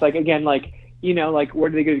choice. Like, again, like, like, where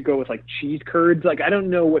do they go with, like, cheese curds? Like, I don't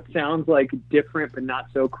know what sounds, like, different but not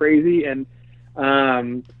so crazy. And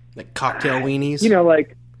like cocktail weenies.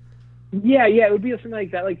 Like, yeah, it would be something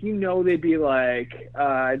like that. Like, they'd be like,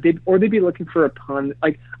 they'd be looking for a pun.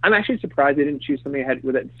 Like, I'm actually surprised they didn't choose something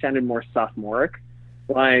that sounded more sophomoric.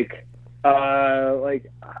 Like,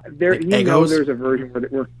 there's a version where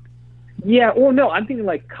we're. Yeah, well, no, I'm thinking,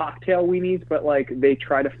 like, cocktail weenies, but, like, they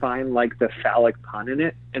try to find, like, the phallic pun in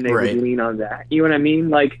it, and they would lean on that. You know what I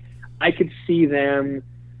mean? Like, I could see them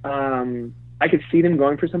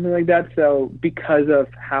going for something like that. So, because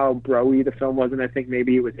of how bro-y the film was, and I think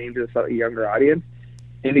maybe it was aimed at a slightly younger audience,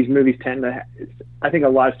 and these movies I think a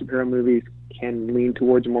lot of superhero movies can lean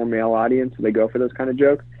towards a more male audience, so they go for those kind of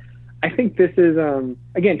jokes. I think this is,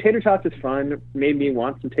 again, tater tots is fun. Made me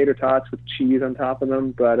want some tater tots with cheese on top of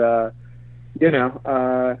them, but,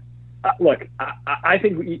 look, I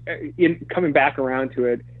think in coming back around to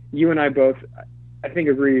it, you and I both, I think,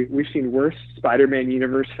 agree. We've seen worse Spider-Man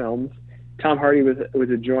universe films. Tom Hardy was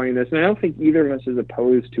enjoying this, and I don't think either of us is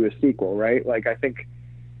opposed to a sequel, right? Like, I think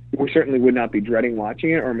we certainly would not be dreading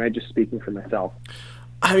watching it, or am I just speaking for myself?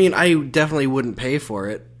 I mean, I definitely wouldn't pay for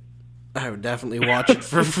it. I would definitely watch it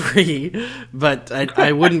for free, but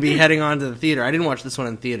I wouldn't be heading on to the theater. I didn't watch this one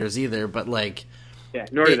in theaters either, but like, Yeah,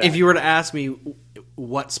 nor did if I. you were to ask me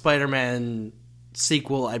what Spider-Man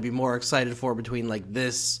sequel I'd be more excited for between like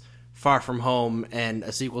this, Far From Home, and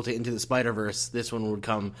a sequel to Into the Spider-Verse, this one would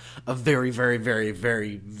come a very, very, very,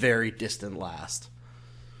 very, very distant last.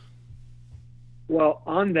 Well,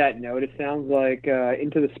 on that note, it sounds like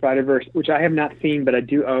Into the Spider-Verse, which I have not seen, but I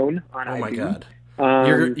do own on Oh my iTunes.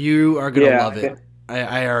 god. You are going to yeah, love it.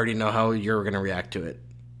 I already know how you're going to react to it.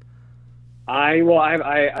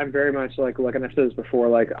 I'm very much like and I've said this before.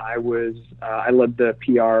 Like I led the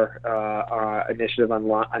PR initiative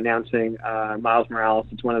on announcing Miles Morales.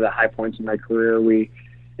 It's one of the high points in my career. We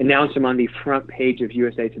announced him on the front page of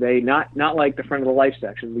USA Today, not like the front of the Life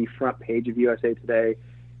section, the front page of USA Today.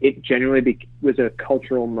 It genuinely was a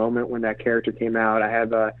cultural moment when that character came out. I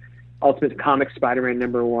have Ultimate Comics Spider-Man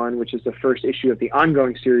 #1, which is the first issue of the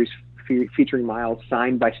ongoing series featuring Miles,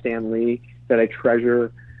 signed by Stan Lee, that I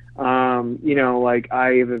treasure. I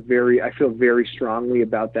feel very strongly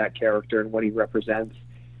about that character and what he represents.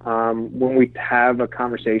 When we have a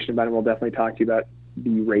conversation about him, we'll definitely talk to you about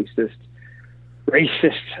the racist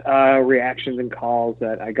reactions and calls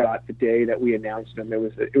that I got the day that we announced him. It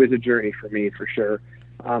was a journey for me, for sure.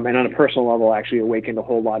 And on a personal level, actually awakened a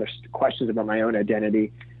whole lot of questions about my own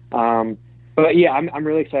identity. But yeah, I'm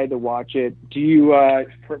really excited to watch it. Do you,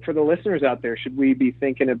 for the listeners out there, should we be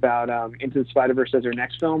thinking about Into the Spider-Verse as our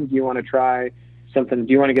next film? Do you want to try something?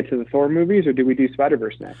 Do you want to get to the Thor movies, or do we do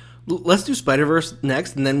Spider-Verse next? Let's do Spider-Verse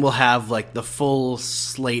next, and then we'll have like the full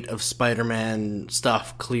slate of Spider-Man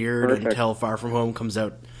stuff cleared until Far From Home comes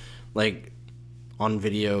out, like on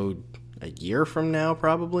video a year from now,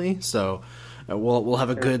 probably. So we'll have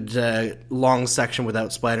a good long section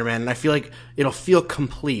without Spider-Man, and I feel like it'll feel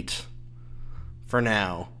complete for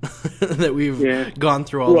now that we've gone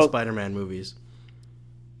through all the Spider-Man movies.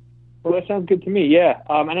 Well, that sounds good to me. Yeah.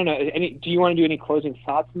 I don't know. Do you want to do any closing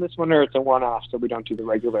thoughts on this one, or it's a one-off, so we don't do the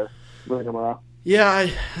regular rigmarole? Yeah,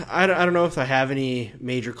 I don't know if I have any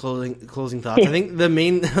major closing thoughts. I think the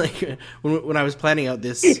main, like, when I was planning out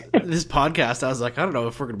this podcast, I was like, I don't know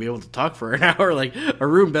if we're going to be able to talk for an hour. Like,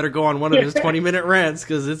 Arun better go on one of his 20-minute rants,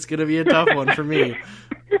 because it's going to be a tough one for me.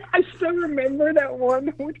 I still remember that one.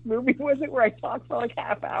 Which movie was it where I talked for like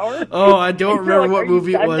half hour? Oh, I don't remember what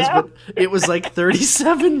movie it was, but it was like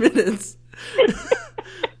 37 minutes.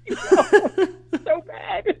 So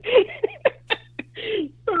bad.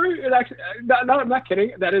 Actually, no, I'm not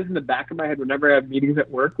kidding. That is in the back of my head whenever I have meetings at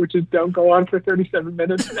work, which is don't go on for 37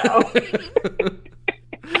 minutes now.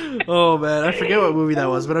 Oh, man. I forget what movie that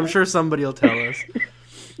was, but I'm sure somebody will tell us.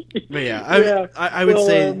 But yeah, I would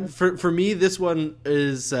say for me, this one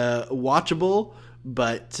is watchable,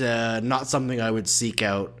 but not something I would seek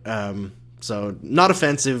out. So not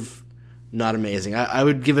offensive, not amazing. I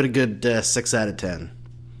would give it a good 6 out of 10.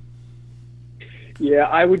 Yeah,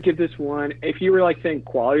 I would give this one, if you were like saying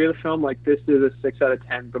quality of the film, like this is a 6 out of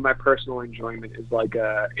 10, but my personal enjoyment is like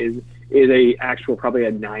is a actual probably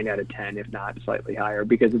a 9 out of 10, if not slightly higher,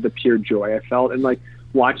 because of the pure joy I felt. And like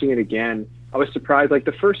watching it again, I was surprised. Like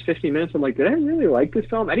the first 15 minutes, I'm like, did I really like this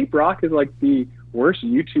film? Eddie Brock is like the worst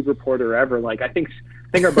YouTube reporter ever. Like I think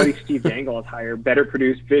our buddy Steve Dangle has hired better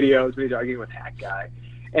produced videos when he's arguing with that guy.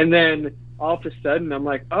 And then all of a sudden, I'm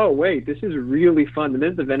like, oh, wait, this is really fun. The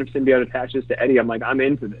minute the Venom symbiote attaches to Eddie, I'm like, I'm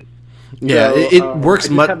into this. Yeah, so, it works.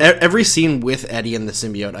 Every scene with Eddie and the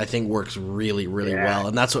symbiote, I think, works really, really well,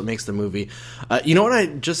 and that's what makes the movie. You know what?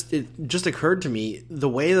 It just occurred to me, the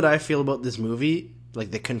way that I feel about this movie, like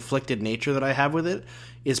the conflicted nature that I have with it,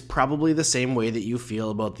 is probably the same way that you feel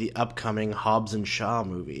about the upcoming Hobbs and Shaw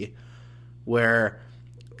movie, where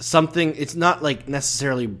it's not like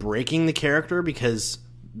necessarily breaking the character, because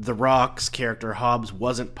The Rock's character Hobbs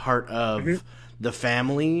wasn't part of the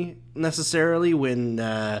family necessarily when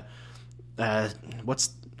what's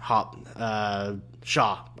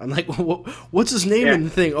Shaw. I'm like, what's his name in the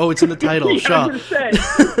thing? Oh, it's in the title. Shaw.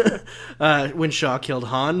 When Shaw killed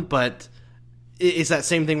Han, but it's that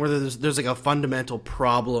same thing where there's like a fundamental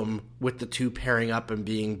problem with the two pairing up and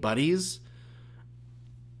being buddies.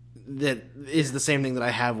 That is the same thing that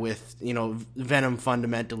I have with, Venom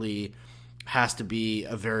fundamentally has to be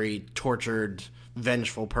a very tortured,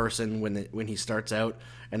 vengeful person when he starts out,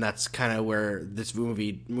 and that's kind of where this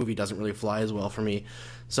movie doesn't really fly as well for me.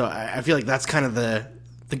 So I feel like that's kind of the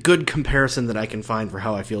good comparison that I can find for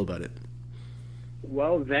how I feel about it.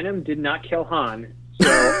 Well, Venom did not kill Han,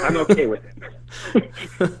 so I'm okay with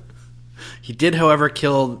it. He did, however,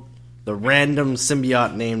 kill the random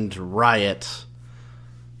symbiote named Riot,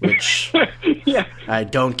 which I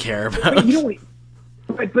don't care about.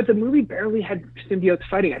 But the movie barely had symbiotes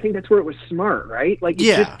fighting. I think that's where it was smart, right? Like,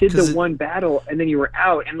 you just did the one battle, and then you were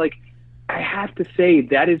out. And, like, I have to say,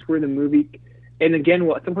 that is where the movie... And again,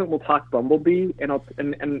 at some point we'll talk Bumblebee, and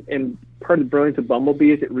part of the brilliance of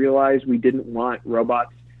Bumblebee is it realized we didn't want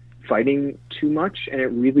robots fighting too much, and it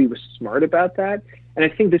really was smart about that. And I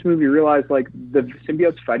think this movie realized, like, the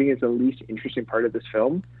symbiotes fighting is the least interesting part of this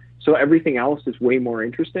film, so everything else is way more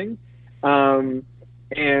interesting. And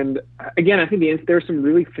again, I think there's some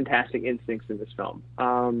really fantastic instincts in this film.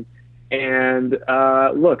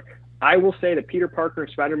 Look, I will say that Peter Parker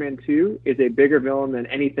in Spider-Man 2 is a bigger villain than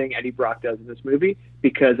anything Eddie Brock does in this movie,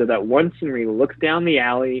 because of that one scene where he looks down the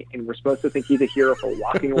alley and we're supposed to think he's a hero for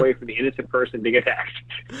walking away from the innocent person being attacked.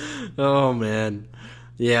 Oh, man.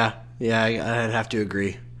 Yeah, I'd have to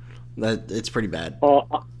agree. That it's pretty bad.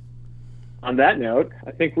 Well, on that note,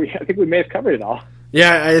 I think we may have covered it all.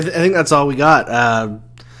 Yeah, I think that's all we got. I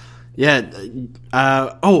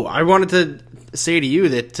wanted to say to you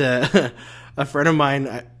that a friend of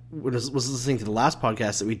mine was listening to the last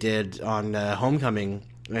podcast that we did on Homecoming,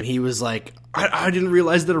 and he was like, I didn't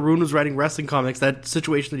realize that Arun was writing wrestling comics. That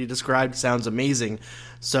situation that he described sounds amazing.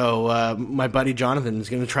 So my buddy Jonathan is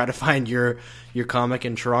going to try to find your comic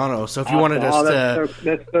in Toronto. So if you want to just...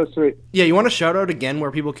 that's so sweet. Yeah, you want to shout out again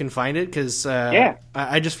where people can find it? Because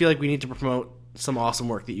I just feel like we need to promote some awesome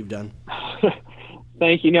work that you've done.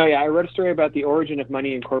 Thank you. No, yeah, I wrote a story about the origin of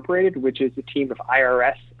Money Incorporated, which is the team of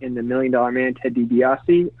IRS and the $1 Million Man, Ted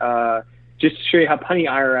DiBiase. Just to show you how punny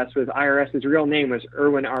IRS was. IRS's real name was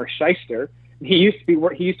Irwin R. Shyster. He used to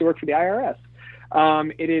work for the IRS.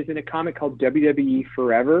 It is in a comic called WWE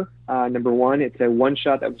Forever, #1. It's a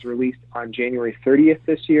one-shot that was released on January 30th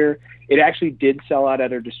this year. It actually did sell out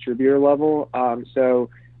at a distributor level, so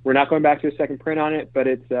we're not going back to a second print on it, but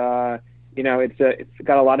it's got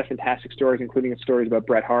a lot of fantastic stories, including stories about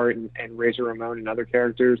Bret Hart and Razor Ramon and other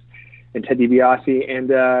characters, and Ted DiBiase.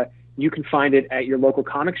 And you can find it at your local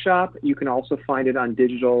comic shop. You can also find it on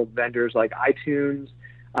digital vendors like iTunes,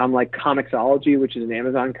 like Comixology, which is an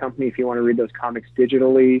Amazon company, if you want to read those comics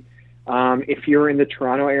digitally. If you're in the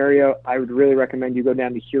Toronto area, I would really recommend you go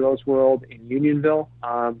down to Heroes World in Unionville.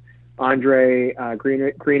 Andre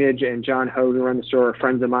Greenidge and John Ho, who run the store, are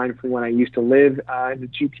friends of mine from when I used to live in the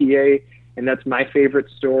GTA, and that's my favorite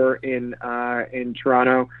store in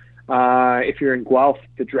Toronto. If you're in Guelph,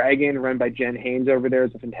 The Dragon, run by Jen Haynes over there,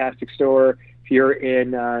 is a fantastic store. If you're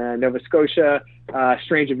in Nova Scotia,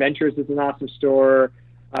 Strange Adventures is an awesome store.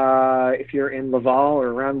 If you're in Laval or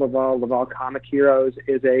around Laval Comic Heroes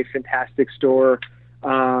is a fantastic store.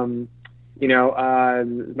 My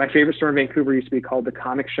favorite store in Vancouver used to be called The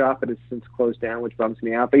Comic Shop, but it's since closed down, which bums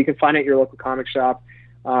me out. But you can find it at your local comic shop.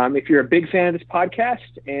 If you're a big fan of this podcast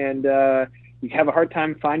and you have a hard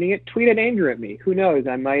time finding it, tweet at Andrew at me. Who knows?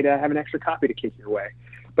 I might have an extra copy to kick your way.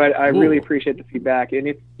 But I really appreciate the feedback. And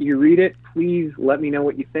if you read it, please let me know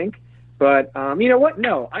what you think. But you know what?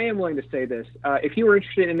 No, I am willing to say this. If you were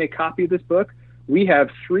interested in a copy of this book, we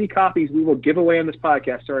have 3 copies we will give away on this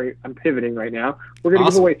podcast. Sorry, I'm pivoting right now. We're going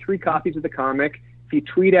to give away 3 copies of the comic. If you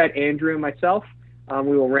tweet at Andrew and myself,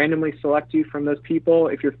 we will randomly select you from those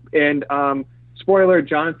people. Spoiler,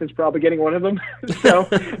 Jonathan's probably getting one of them. So,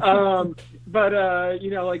 if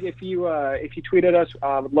you tweet at us,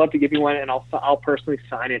 I would love to give you one, and I'll personally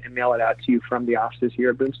sign it and mail it out to you from the offices here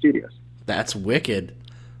at Boom Studios. That's wicked.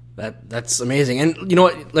 That's amazing. And you know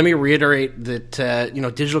what? Let me reiterate that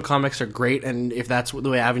digital comics are great, and if that's the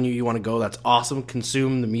way avenue you want to go, that's awesome.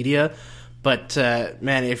 Consume the media. But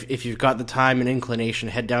man, if you've got the time and inclination,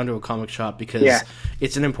 head down to a comic shop, because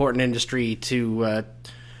it's an important industry to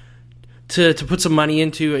put some money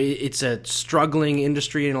into. It's a struggling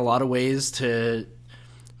industry in a lot of ways to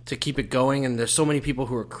keep it going, and there's so many people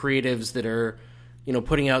who are creatives that are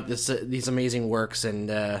putting out these amazing works, and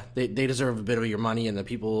they deserve a bit of your money, and the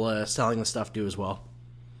people selling the stuff do as well.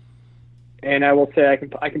 And I will say, I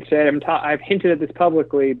can say it, I've hinted at this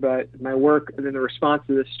publicly, but my work and then the response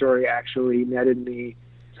to this story actually netted me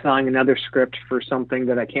selling another script for something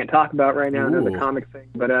that I can't talk about right now, another comic thing.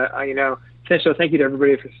 But so thank you to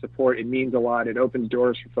everybody for the support. It means a lot. It opens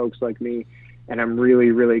doors for folks like me, and I'm really,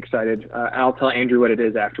 really excited. I'll tell Andrew what it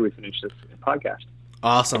is after we finish this podcast.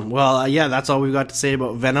 Awesome. Well, that's all we've got to say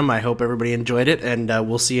about Venom. I hope everybody enjoyed it, and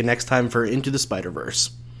we'll see you next time for Into the Spider-Verse.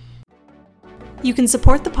 You can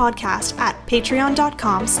support the podcast at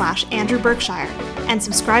patreon.com/Andrew Berkshire and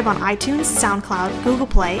subscribe on iTunes, SoundCloud, Google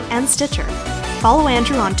Play, and Stitcher. Follow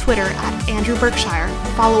Andrew on Twitter at Andrew Berkshire,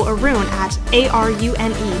 follow Arun at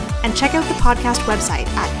ARUNE, and check out the podcast website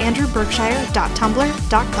at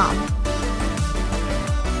andrewberkshire.tumblr.com.